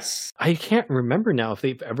 Yes. I can't remember now if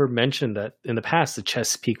they've ever mentioned that in the past the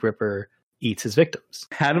Chesapeake Ripper eats his victims.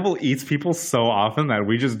 Hannibal eats people so often that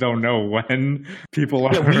we just don't know when people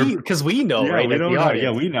are. Because we know, right? We don't know.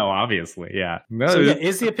 Yeah, we know, obviously. Yeah.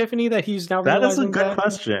 Is the epiphany that he's now realizing that?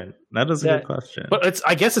 Question. That is a good question. But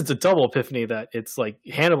I guess it's a double epiphany that it's like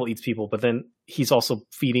Hannibal eats people, but then he's also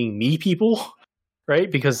feeding me people. Right?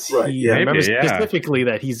 Because he remembers specifically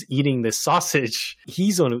that he's eating this sausage.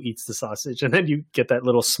 He's the one who eats the sausage. And then you get that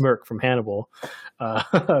little smirk from Hannibal,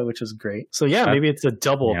 which is great. So maybe it's a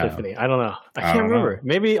double epiphany. I don't know. I can't remember.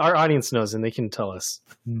 Maybe our audience knows and they can tell us.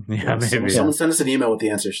 Yeah, maybe. Someone send us an email with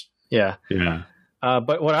the answers. Yeah. Yeah.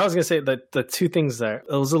 But what I was going to say, that the two things that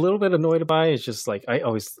I was a little bit annoyed by is just like, I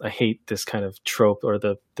hate this kind of trope or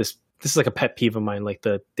this is like a pet peeve of mine, like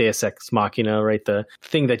the Deus Ex Machina, right? The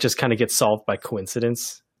thing that just kind of gets solved by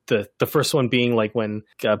coincidence. The first one being like when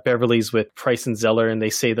Beverly's with Price and Zeller and they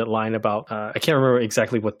say that line about, I can't remember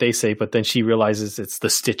exactly what they say, but then she realizes it's the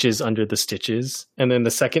stitches under the stitches. And then the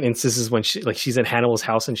second instance is when she's in Hannibal's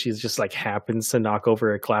house and she's just like happens to knock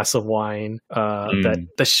over a glass of wine that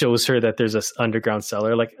shows her that there's this underground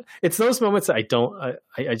cellar. Like it's those moments that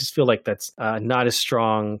I just feel like that's not as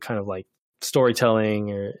strong kind of like storytelling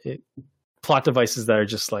or plot devices that are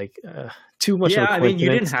just like too much. Yeah, I mean, you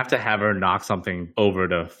didn't have to have her knock something over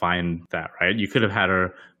to find that, right? You could have had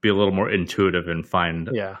her be a little more intuitive and find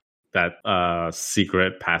that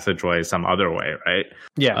secret passageway some other way, right?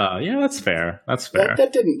 Yeah, that's fair. That's fair.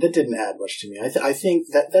 That didn't add much to me. I think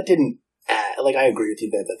that didn't add, like, I agree with you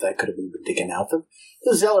that could have been taken out.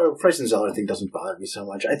 The Price and Zeller thing doesn't bother me so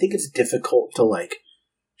much. I think it's difficult to like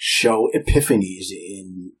show epiphanies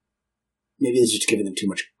in. Maybe it's just giving them too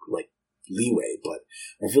much like leeway, but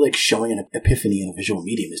I feel like showing an epiphany in a visual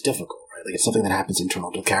medium is difficult, right? Like it's something that happens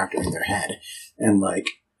internal to a character in their head, and like.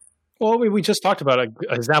 Well, we just talked about an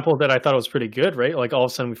example that I thought was pretty good, right? Like all of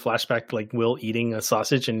a sudden we flash back to like Will eating a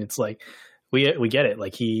sausage, and it's like we get it.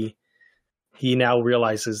 Like he now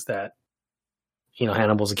realizes that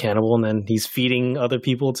Hannibal's a cannibal, and then he's feeding other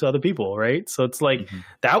people to other people, right? So it's like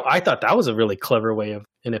that. I thought that was a really clever way of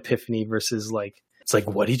an epiphany versus like. It's like,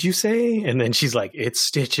 what did you say? And then she's like, it's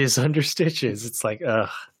stitches under stitches. It's like,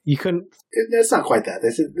 you couldn't. It's not quite that.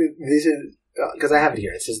 This is because I have it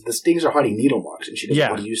here. It says the stings are hiding needle marks, and she goes,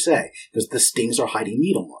 "What do you say?" Because the stings are hiding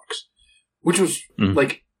needle marks, which was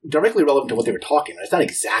like directly relevant to what they were talking about. It's not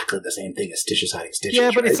exactly the same thing as stitches hiding stitches.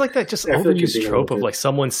 Yeah, but it's like that just overused trope of like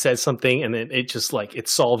someone says something and then it just like it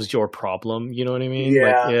solves your problem. You know what I mean?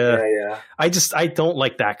 Yeah, yeah. I don't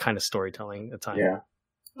like that kind of storytelling at times. Yeah.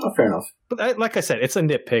 Oh, fair enough. But like I said, it's a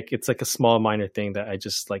nitpick. It's like a small, minor thing that I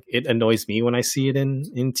just like. It annoys me when I see it in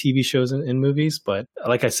TV shows and in movies. But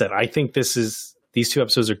like I said, I think these two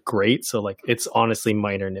episodes are great. So like, it's honestly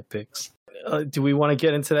minor nitpicks. Do we want to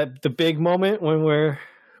get into the big moment when we're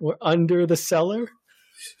under the cellar?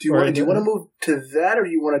 Do you want to move to that, or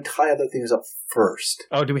do you want to tie other things up first?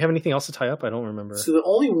 Oh, do we have anything else to tie up? I don't remember. So the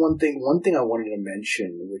only one thing I wanted to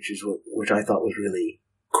mention, which I thought was really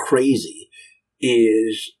crazy,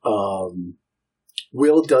 is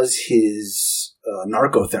Will does his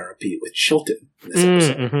narcotherapy with Chilton in this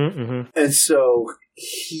episode. And so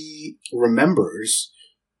he remembers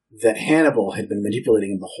that Hannibal had been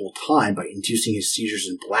manipulating him the whole time by inducing his seizures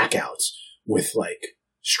and blackouts with like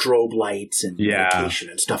strobe lights and medication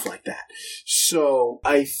and stuff like that. So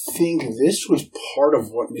I think this was part of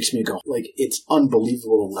what makes me go, like, it's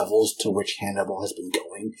unbelievable the levels to which Hannibal has been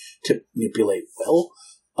going to manipulate Will.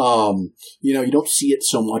 You don't see it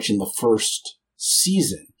so much in the first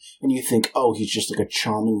season, and you think, oh, he's just like a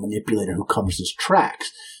charming manipulator who covers his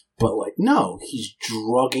tracks. But, like, no, he's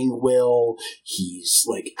drugging Will. He's,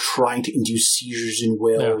 like, trying to induce seizures in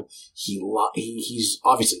Will. Yeah. He's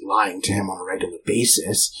obviously lying to him on a regular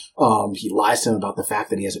basis. He lies to him about the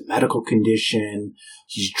fact that he has a medical condition.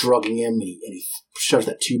 He's drugging him, and he shoves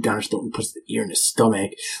that tube down his throat and puts the ear in his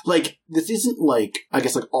stomach. Like, this isn't, like, I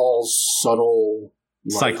guess, like, all subtle...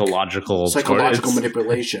 Like, psychological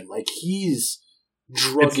manipulation. Like, he's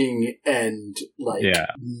drugging and, like,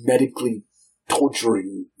 medically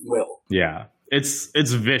torturing Will. Yeah. It's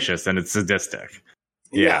vicious and it's sadistic.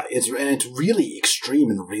 Yeah. It's really extreme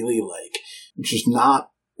and really, like, which is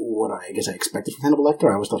not what I guess I expected from Hannibal Lecter.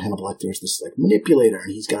 I always thought Hannibal Lecter is this, like, manipulator,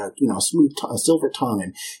 and he's got, a silver tongue,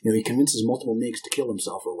 and, he convinces multiple MIGs to kill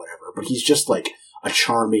himself or whatever, but he's just, like, a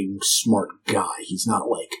charming, smart guy. He's not,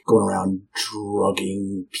 like, going around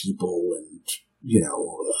drugging people and,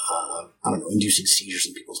 inducing seizures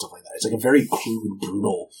in people and stuff like that. It's like a very crude,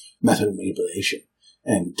 brutal method of manipulation.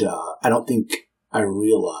 And I don't think I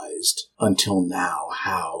realized until now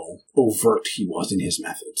how overt he was in his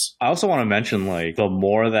methods. I also want to mention, like, the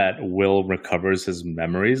more that Will recovers his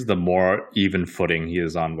memories, the more even footing he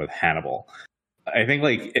is on with Hannibal. I think,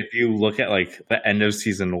 like, if you look at, like, the end of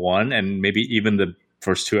season 1 and maybe even the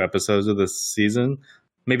first 2 episodes of this season,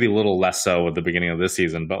 maybe a little less so at the beginning of this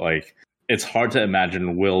season, but, like, it's hard to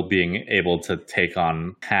imagine Will being able to take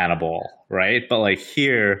on Hannibal, right? But, like,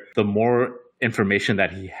 here, the more information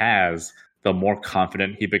that he has, the more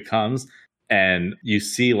confident he becomes. And you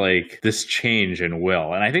see, like, this change in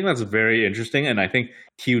Will. And I think that's very interesting. And I think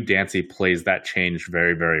Hugh Dancy plays that change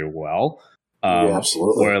very, very well.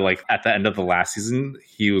 Absolutely. Where, like, at the end of the last season,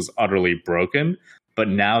 he was utterly broken. But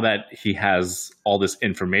now that he has all this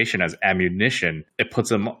information as ammunition, it puts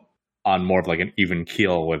him on more of, like, an even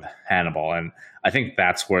keel with Hannibal. And I think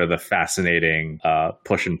that's where the fascinating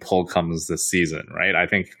push and pull comes this season, right? I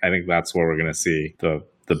think that's where we're going to see the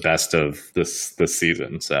best of this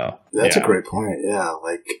season. So that's a great point. Yeah,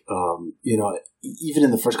 like even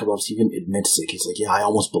in the first couple of episodes, he even admits it. He's like, "Yeah, I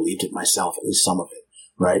almost believed it myself, at least some of it."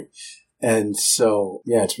 Right. And so,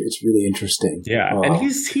 yeah, it's really interesting. Yeah, and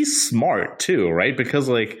he's smart too, right? Because,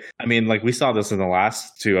 like, I mean, like, we saw this in the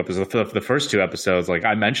last 2 episodes, the first 2 episodes. Like,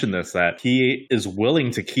 I mentioned this, that he is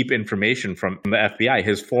willing to keep information from the FBI,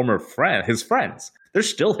 his friends. They're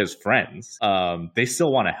still his friends. They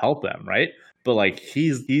still want to help them, right? But, like,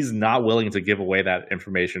 he's not willing to give away that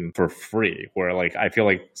information for free. Where, like, I feel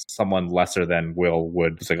like someone lesser than Will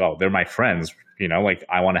would just like, oh, they're my friends, like,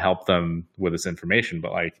 I want to help them with this information.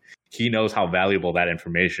 But, like, he knows how valuable that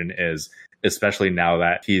information is, especially now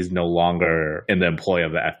that he's no longer in the employ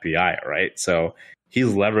of the FBI, right? So he's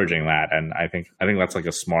leveraging that, and I think that's, like,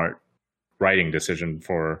 a smart writing decision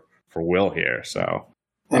for Will here. So,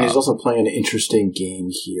 and he's also playing an interesting game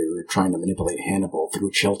here, trying to manipulate Hannibal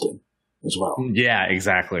through Chilton as well. Yeah,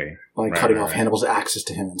 exactly. Like cutting off Hannibal's access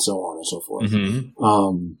to him and so on and so forth.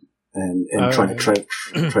 Mm-hmm. And trying to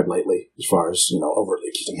tread lightly as far as, overtly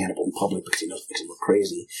accusing Hannibal in public because he knows it makes him look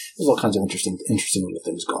crazy. There's all kinds of interesting little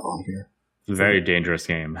things going on here. Very dangerous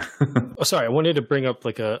game. Oh, sorry. I wanted to bring up,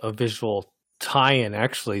 like, a visual tie-in,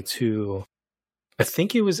 actually, to, I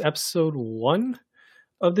think it was episode 1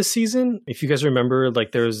 of the season. If you guys remember,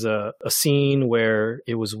 like, there's a scene where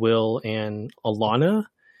it was Will and Alana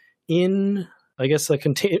in, I guess, a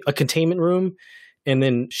containment room. And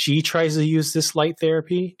then she tries to use this light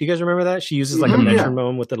therapy. Do you guys remember that? She uses, like, a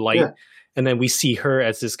metronome with the light. Yeah. And then we see her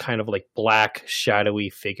as this kind of, like, black,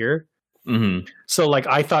 shadowy figure. Mm-hmm. So, like,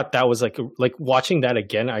 I thought that was, like watching that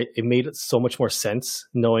again, it made so much more sense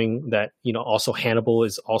knowing that, also Hannibal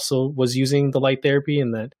was using the light therapy,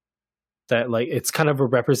 and that like, it's kind of a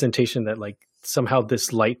representation that, like, somehow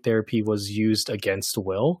this light therapy was used against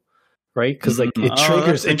Will. Right, because, like, it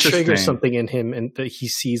triggers something in him, and that he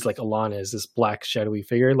sees, like, Alana as this black shadowy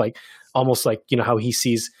figure, like, almost like, how he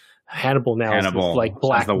sees Hannibal now, as this, like,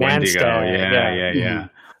 black man Wendigo. style. Yeah. Mm-hmm.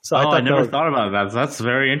 So I never thought about that. That's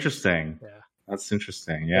very interesting. Yeah, that's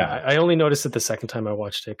interesting. Yeah, I only noticed it the second time I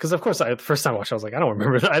watched it, because, of course, the first time I watched it, I was like, I don't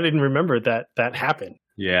remember that. I didn't remember that happened.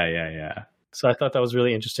 Yeah. So I thought that was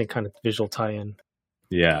really interesting, kind of visual tie-in.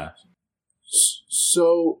 Yeah.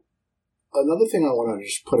 So another thing I want to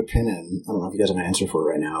just put a pin in, I don't know if you guys have an answer for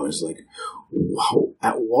it right now, is like,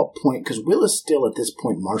 at what point, because Will is still at this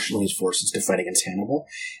point marshaling his forces to fight against Hannibal,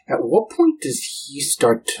 at what point does he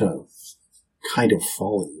start to kind of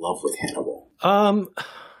fall in love with Hannibal?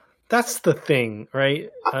 That's the thing, right?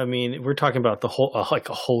 I mean, we're talking about the whole, like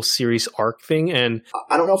a whole series arc thing, and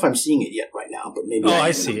I don't know if I'm seeing it yet right now, but maybe.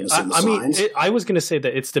 I see it. I mean, I was going to say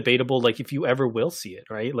that it's debatable, like if you ever will see it,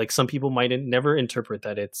 right? Like some people might never interpret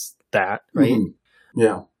that it's that, right? Mm-hmm.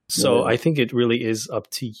 Yeah. So I think it really is up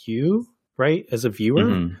to you, right, as a viewer.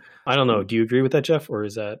 Mm-hmm. I don't know. Do you agree with that, Jeff, or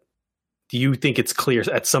do you think it's clear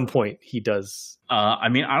at some point he does? I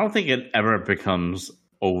mean, I don't think it ever becomes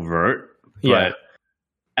overt, but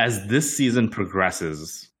as this season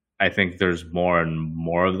progresses, I think there's more and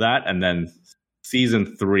more of that. And then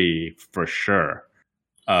season 3, for sure,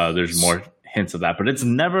 there's more hints of that. But it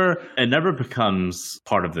never becomes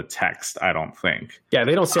part of the text, I don't think. Yeah,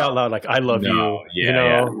 they don't say out loud, like, I love you.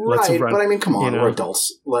 Right, but I mean, come on, we're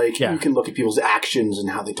adults. Like, you can look at people's actions and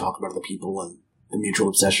how they talk about other people and the mutual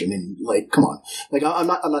obsession. And, like, come on. Like, I'm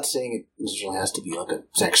not saying it necessarily has to be, like, a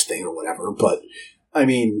sex thing or whatever. But, I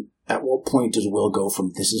mean, at what point does Will go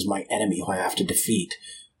from this is my enemy who I have to defeat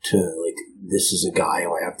to like this is a guy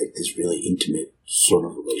who I have like this really intimate sort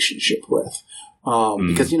of relationship with?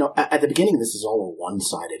 Because at the beginning this is all a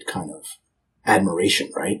one-sided kind of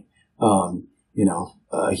admiration, right?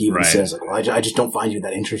 He even says like, "Well, I just don't find you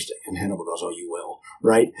that interesting," and Hannibal goes, "Oh, you will,"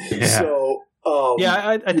 right? Yeah. So.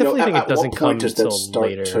 I definitely think it doesn't come until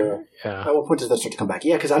later. At what point does that start to come back?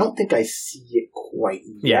 Yeah, because I don't think I see it quite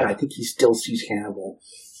yet. I think he still sees Hannibal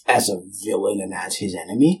as a villain and as his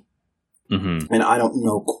enemy. Mm-hmm. And I don't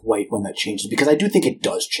know quite when that changes, because I do think it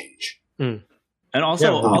does change. Mm. And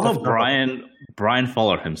also, although Brian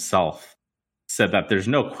Fuller himself said that there's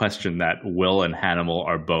no question that Will and Hannibal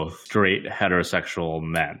are both straight heterosexual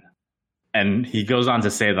men. And he goes on to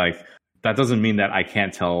say, like, that doesn't mean that I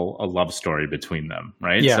can't tell a love story between them,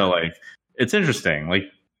 right? Yeah. So, like, it's interesting. Like,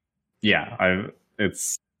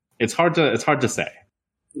 it's hard to say.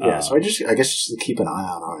 Yeah, so I guess just keep an eye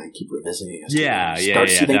on it and keep revisiting it.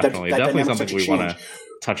 Definitely. Definitely something we want to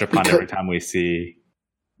touch upon every time we see.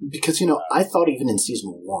 Because, I thought even in season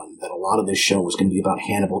 1 that a lot of this show was going to be about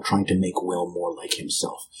Hannibal trying to make Will more like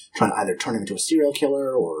himself. Trying to either turn him into a serial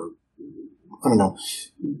killer or, I don't know,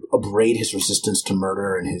 abrade his resistance to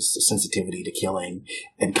murder and his sensitivity to killing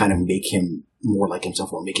and kind of make him more like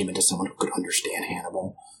himself or make him into someone who could understand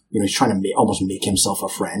Hannibal. He's trying to almost make himself a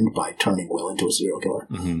friend by turning Will into a serial killer,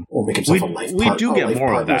 or make himself a life partner. We do get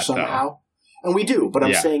more of that somehow, and we do. But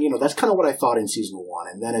I'm saying, that's kind of what I thought in season 1.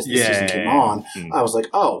 And then as the season came on, I was like,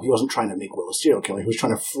 oh, he wasn't trying to make Will a serial killer; he was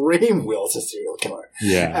trying to frame Will as a serial killer.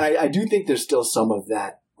 Yeah, and I do think there's still some of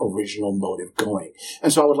that original motive going.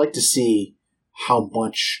 And so I would like to see how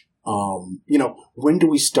much, when do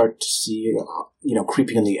we start to see,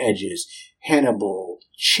 creeping on the edges, Hannibal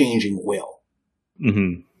changing Will.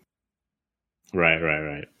 Mm-hmm.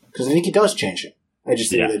 Right. Because I think he does change it. I just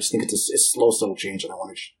think it's a slow, subtle change, and I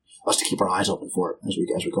want us to keep our eyes open for it as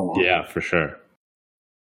we go on. Yeah, for sure.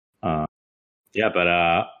 But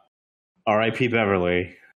R.I.P.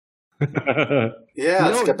 Beverly.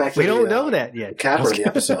 Let's get back to we don't know that yet. Capper of the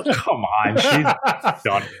episode. Come on, she's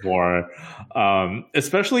done for.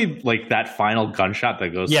 Especially like that final gunshot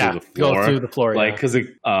that goes through the floor. Like, because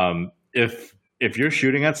if you're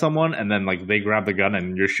shooting at someone and then like they grab the gun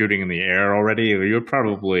and you're shooting in the air already, you're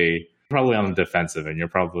probably on the defensive, and you're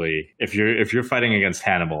probably if you're fighting against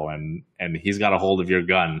Hannibal and he's got a hold of your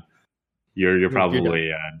gun, you're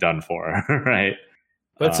probably done for, right?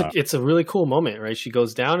 But it's a really cool moment, right? She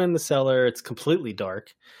goes down in the cellar. It's completely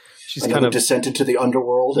dark. She's kind of descent into the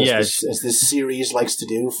underworld, as this series likes to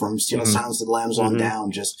do, from Silence of the Lambs on down.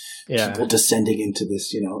 Just people descending into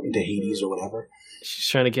this, into Hades or whatever. She's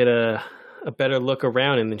trying to get a better look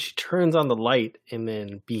around, and then she turns on the light, and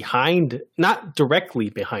then not directly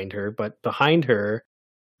behind her, but behind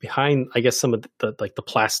I guess some of the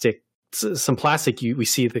plastic, some plastic, we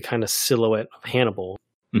see the kind of silhouette of Hannibal.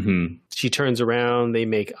 Mm-hmm. She turns around, they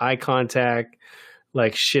make eye contact,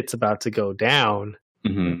 like shit's about to go down.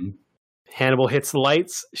 Mm-hmm. Hannibal hits the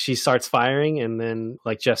lights, she starts firing, and then,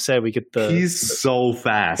 like Jeff said, we get he's so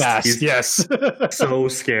fast. Yes. So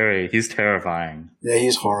scary. He's terrifying. Yeah,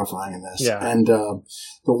 he's horrifying in this. Yeah. And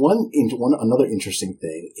another interesting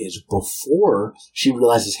thing is, before she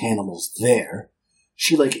realizes Hannibal's there,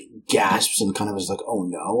 she like gasps and kind of is like, oh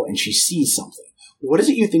no, and she sees something. What is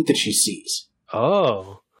it you think that she sees?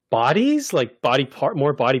 Oh, bodies, like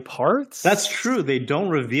more body parts. That's true. They don't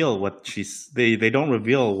reveal what they don't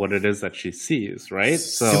reveal what it is that she sees, right?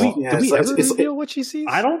 So do we ever reveal what she sees?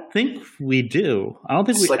 I don't think we do. I don't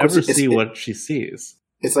think we ever see what she sees.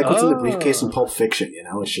 It's like what's in the briefcase in Pulp Fiction, you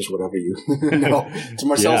know? It's just whatever you know. It's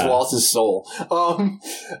Marcellus Wallace's soul.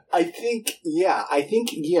 I think,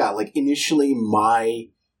 like initially my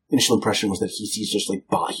initial impression was that he sees just like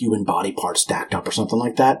human body parts stacked up or something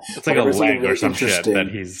like that. It's like a leg or some shit that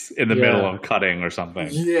he's in the middle of cutting or something.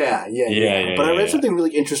 Yeah. But I read something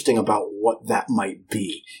really interesting about what that might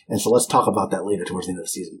be. And so let's talk about that later towards the end of the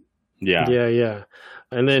season. Yeah.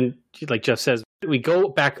 And then, like Jeff says, we go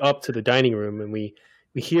back up to the dining room and we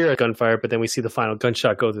hear a gunfire, but then we see the final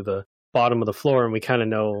gunshot go to the bottom of the floor and we kind of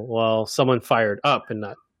know, well, someone fired up and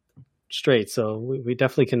not straight. So we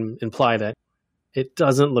definitely can imply that it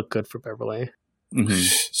doesn't look good for Beverly. Mm-hmm.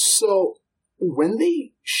 So when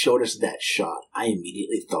they showed us that shot, I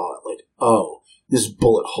immediately thought, like, oh, this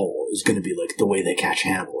bullet hole is going to be like the way they catch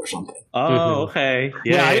Hannibal or something. Oh, okay.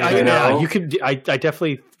 I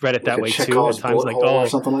definitely read it that way too. At times, like, or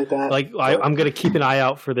something like that. Like, I'm going to keep an eye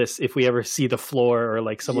out for this if we ever see the floor or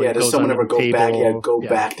like someone. Does someone ever go back? Go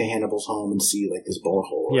back to Hannibal's home and see like this bullet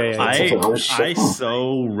hole. I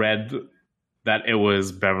so read that it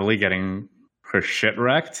was Beverly getting her shit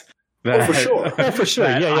wrecked. For sure.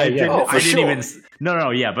 I didn't even.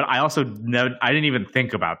 But I also I didn't even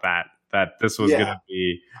think about that this was going to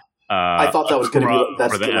be. I thought that was going to be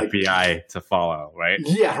for the FBI to follow, right?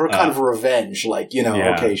 Yeah, her kind of revenge, like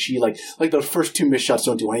okay, she like the first two missed shots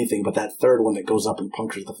don't do anything, but that third one that goes up and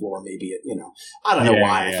punctures the floor, maybe it, I don't know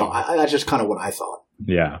why I thought. That's just kind of what I thought.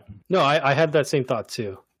 Yeah. No, I had that same thought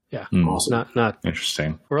too. Yeah, awesome. Not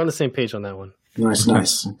interesting. We're on the same page on that one. Nice,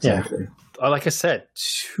 exactly. Yeah. Like I said,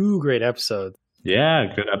 2 great episodes.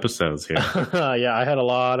 Yeah, good episodes here. Yeah, I had a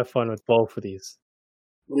lot of fun with both of these.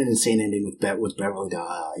 What an insane ending with Beverly,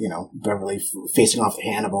 Beverly facing off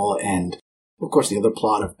Hannibal, and of course the other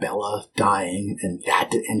plot of Bella dying, and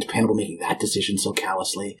Hannibal making that decision so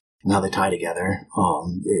callously, and how they tie together.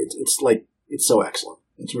 It's so excellent.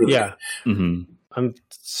 It's really good. Mm-hmm. I'm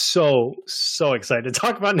so excited to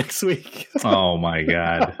talk about next week. Oh my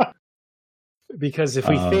god! Because if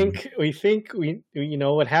we think we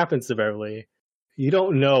know what happens to Beverly, you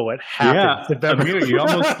don't know what happens to Beverly. Amir,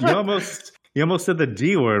 you almost said the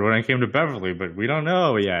D word when I came to Beverly, but we don't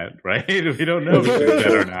know yet, right? We don't know if she's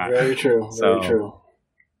dead or not. Very true. Very true.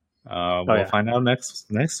 We'll find out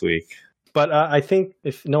next week. But I think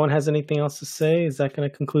if no one has anything else to say, is that going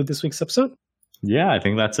to conclude this week's episode? Yeah, I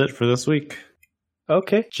think that's it for this week.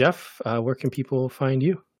 Okay. Jeff, where can people find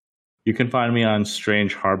you? You can find me on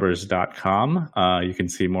strangeharbors.com. You can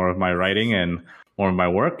see more of my writing and more of my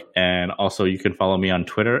work. And also you can follow me on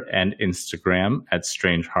Twitter and Instagram at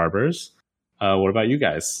Strange Harbors. What about you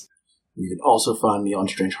guys? You can also find me on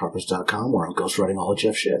strangeharbors.com where I'm ghostwriting all of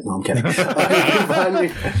Jeff's shit. No, I'm kidding.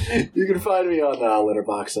 You can find me on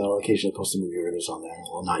Letterboxd. I'll occasionally post some movie reviews on there.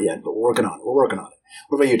 Well, not yet, but we're working on it.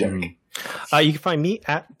 What about you, Derek? You can find me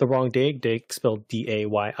at The Wrong Dayk, Dayk spelled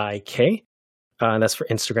Dayk. That's for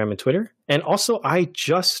Instagram and Twitter. And also, I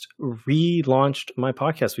just relaunched my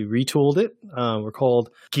podcast. We retooled it. We're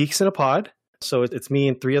called Geeks in a Pod. So it's me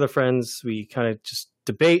and 3 other friends. We kind of just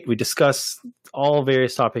debate. We discuss all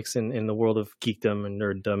various topics in the world of geekdom and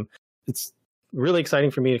nerddom. It's really exciting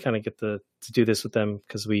for me to kind of get to do this with them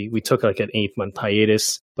because we took like an 8-month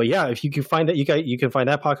hiatus. But yeah, if you can find that, you can find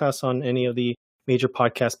that podcast on any of the major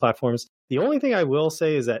podcast platforms. The only thing I will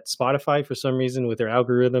say is that Spotify, for some reason, with their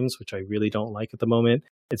algorithms, which I really don't like at the moment,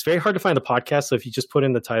 it's very hard to find the podcast. So if you just put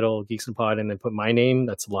in the title Geeks and Pod and then put my name,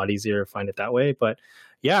 that's a lot easier to find it that way. But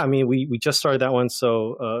yeah, I mean, we just started that one.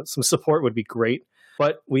 So some support would be great.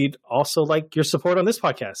 But we'd also like your support on this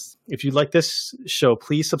podcast. If you like this show,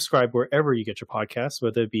 please subscribe wherever you get your podcasts,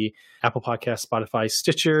 whether it be Apple Podcasts, Spotify,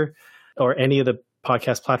 Stitcher, or any of the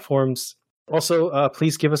podcast platforms. Also,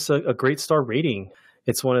 please give us a great star rating.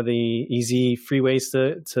 It's one of the easy, free ways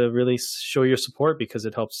to really show your support because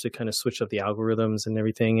it helps to kind of switch up the algorithms and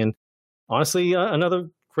everything. And honestly, another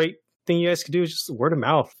great thing you guys could do is just word of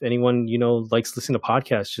mouth. If anyone likes listening to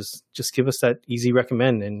podcasts, just give us that easy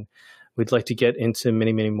recommend, and we'd like to get into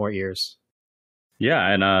many, many more ears. Yeah,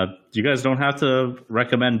 and you guys don't have to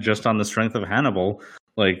recommend just on the strength of Hannibal.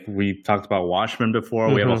 Like we talked about Watchmen before.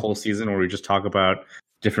 Mm-hmm. We have a whole season where we just talk about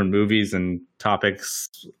different movies and topics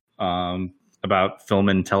about film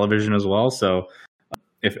and television as well. So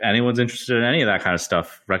if anyone's interested in any of that kind of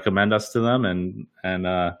stuff, recommend us to them and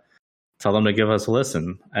tell them to give us a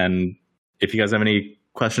listen. And if you guys have any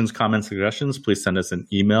questions, comments, suggestions, please send us an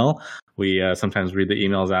email. We sometimes read the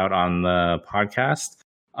emails out on the podcast,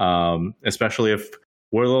 especially if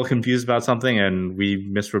we're a little confused about something and we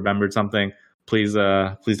misremembered something, please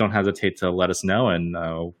don't hesitate to let us know, and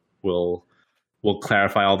we'll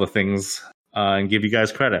clarify all the things and give you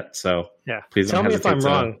guys credit. So yeah, please tell don't me if I'm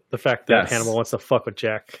wrong. The fact that Hannibal wants to fuck with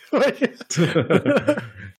Jack.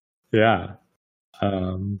 Yeah.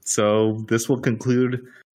 So this will conclude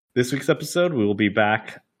this week's episode. We will be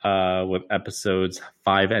back with episodes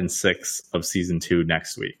 5 and 6 of season 2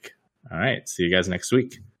 next week. All right. See you guys next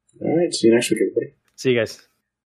week. All right. See you next week, everybody. See you guys.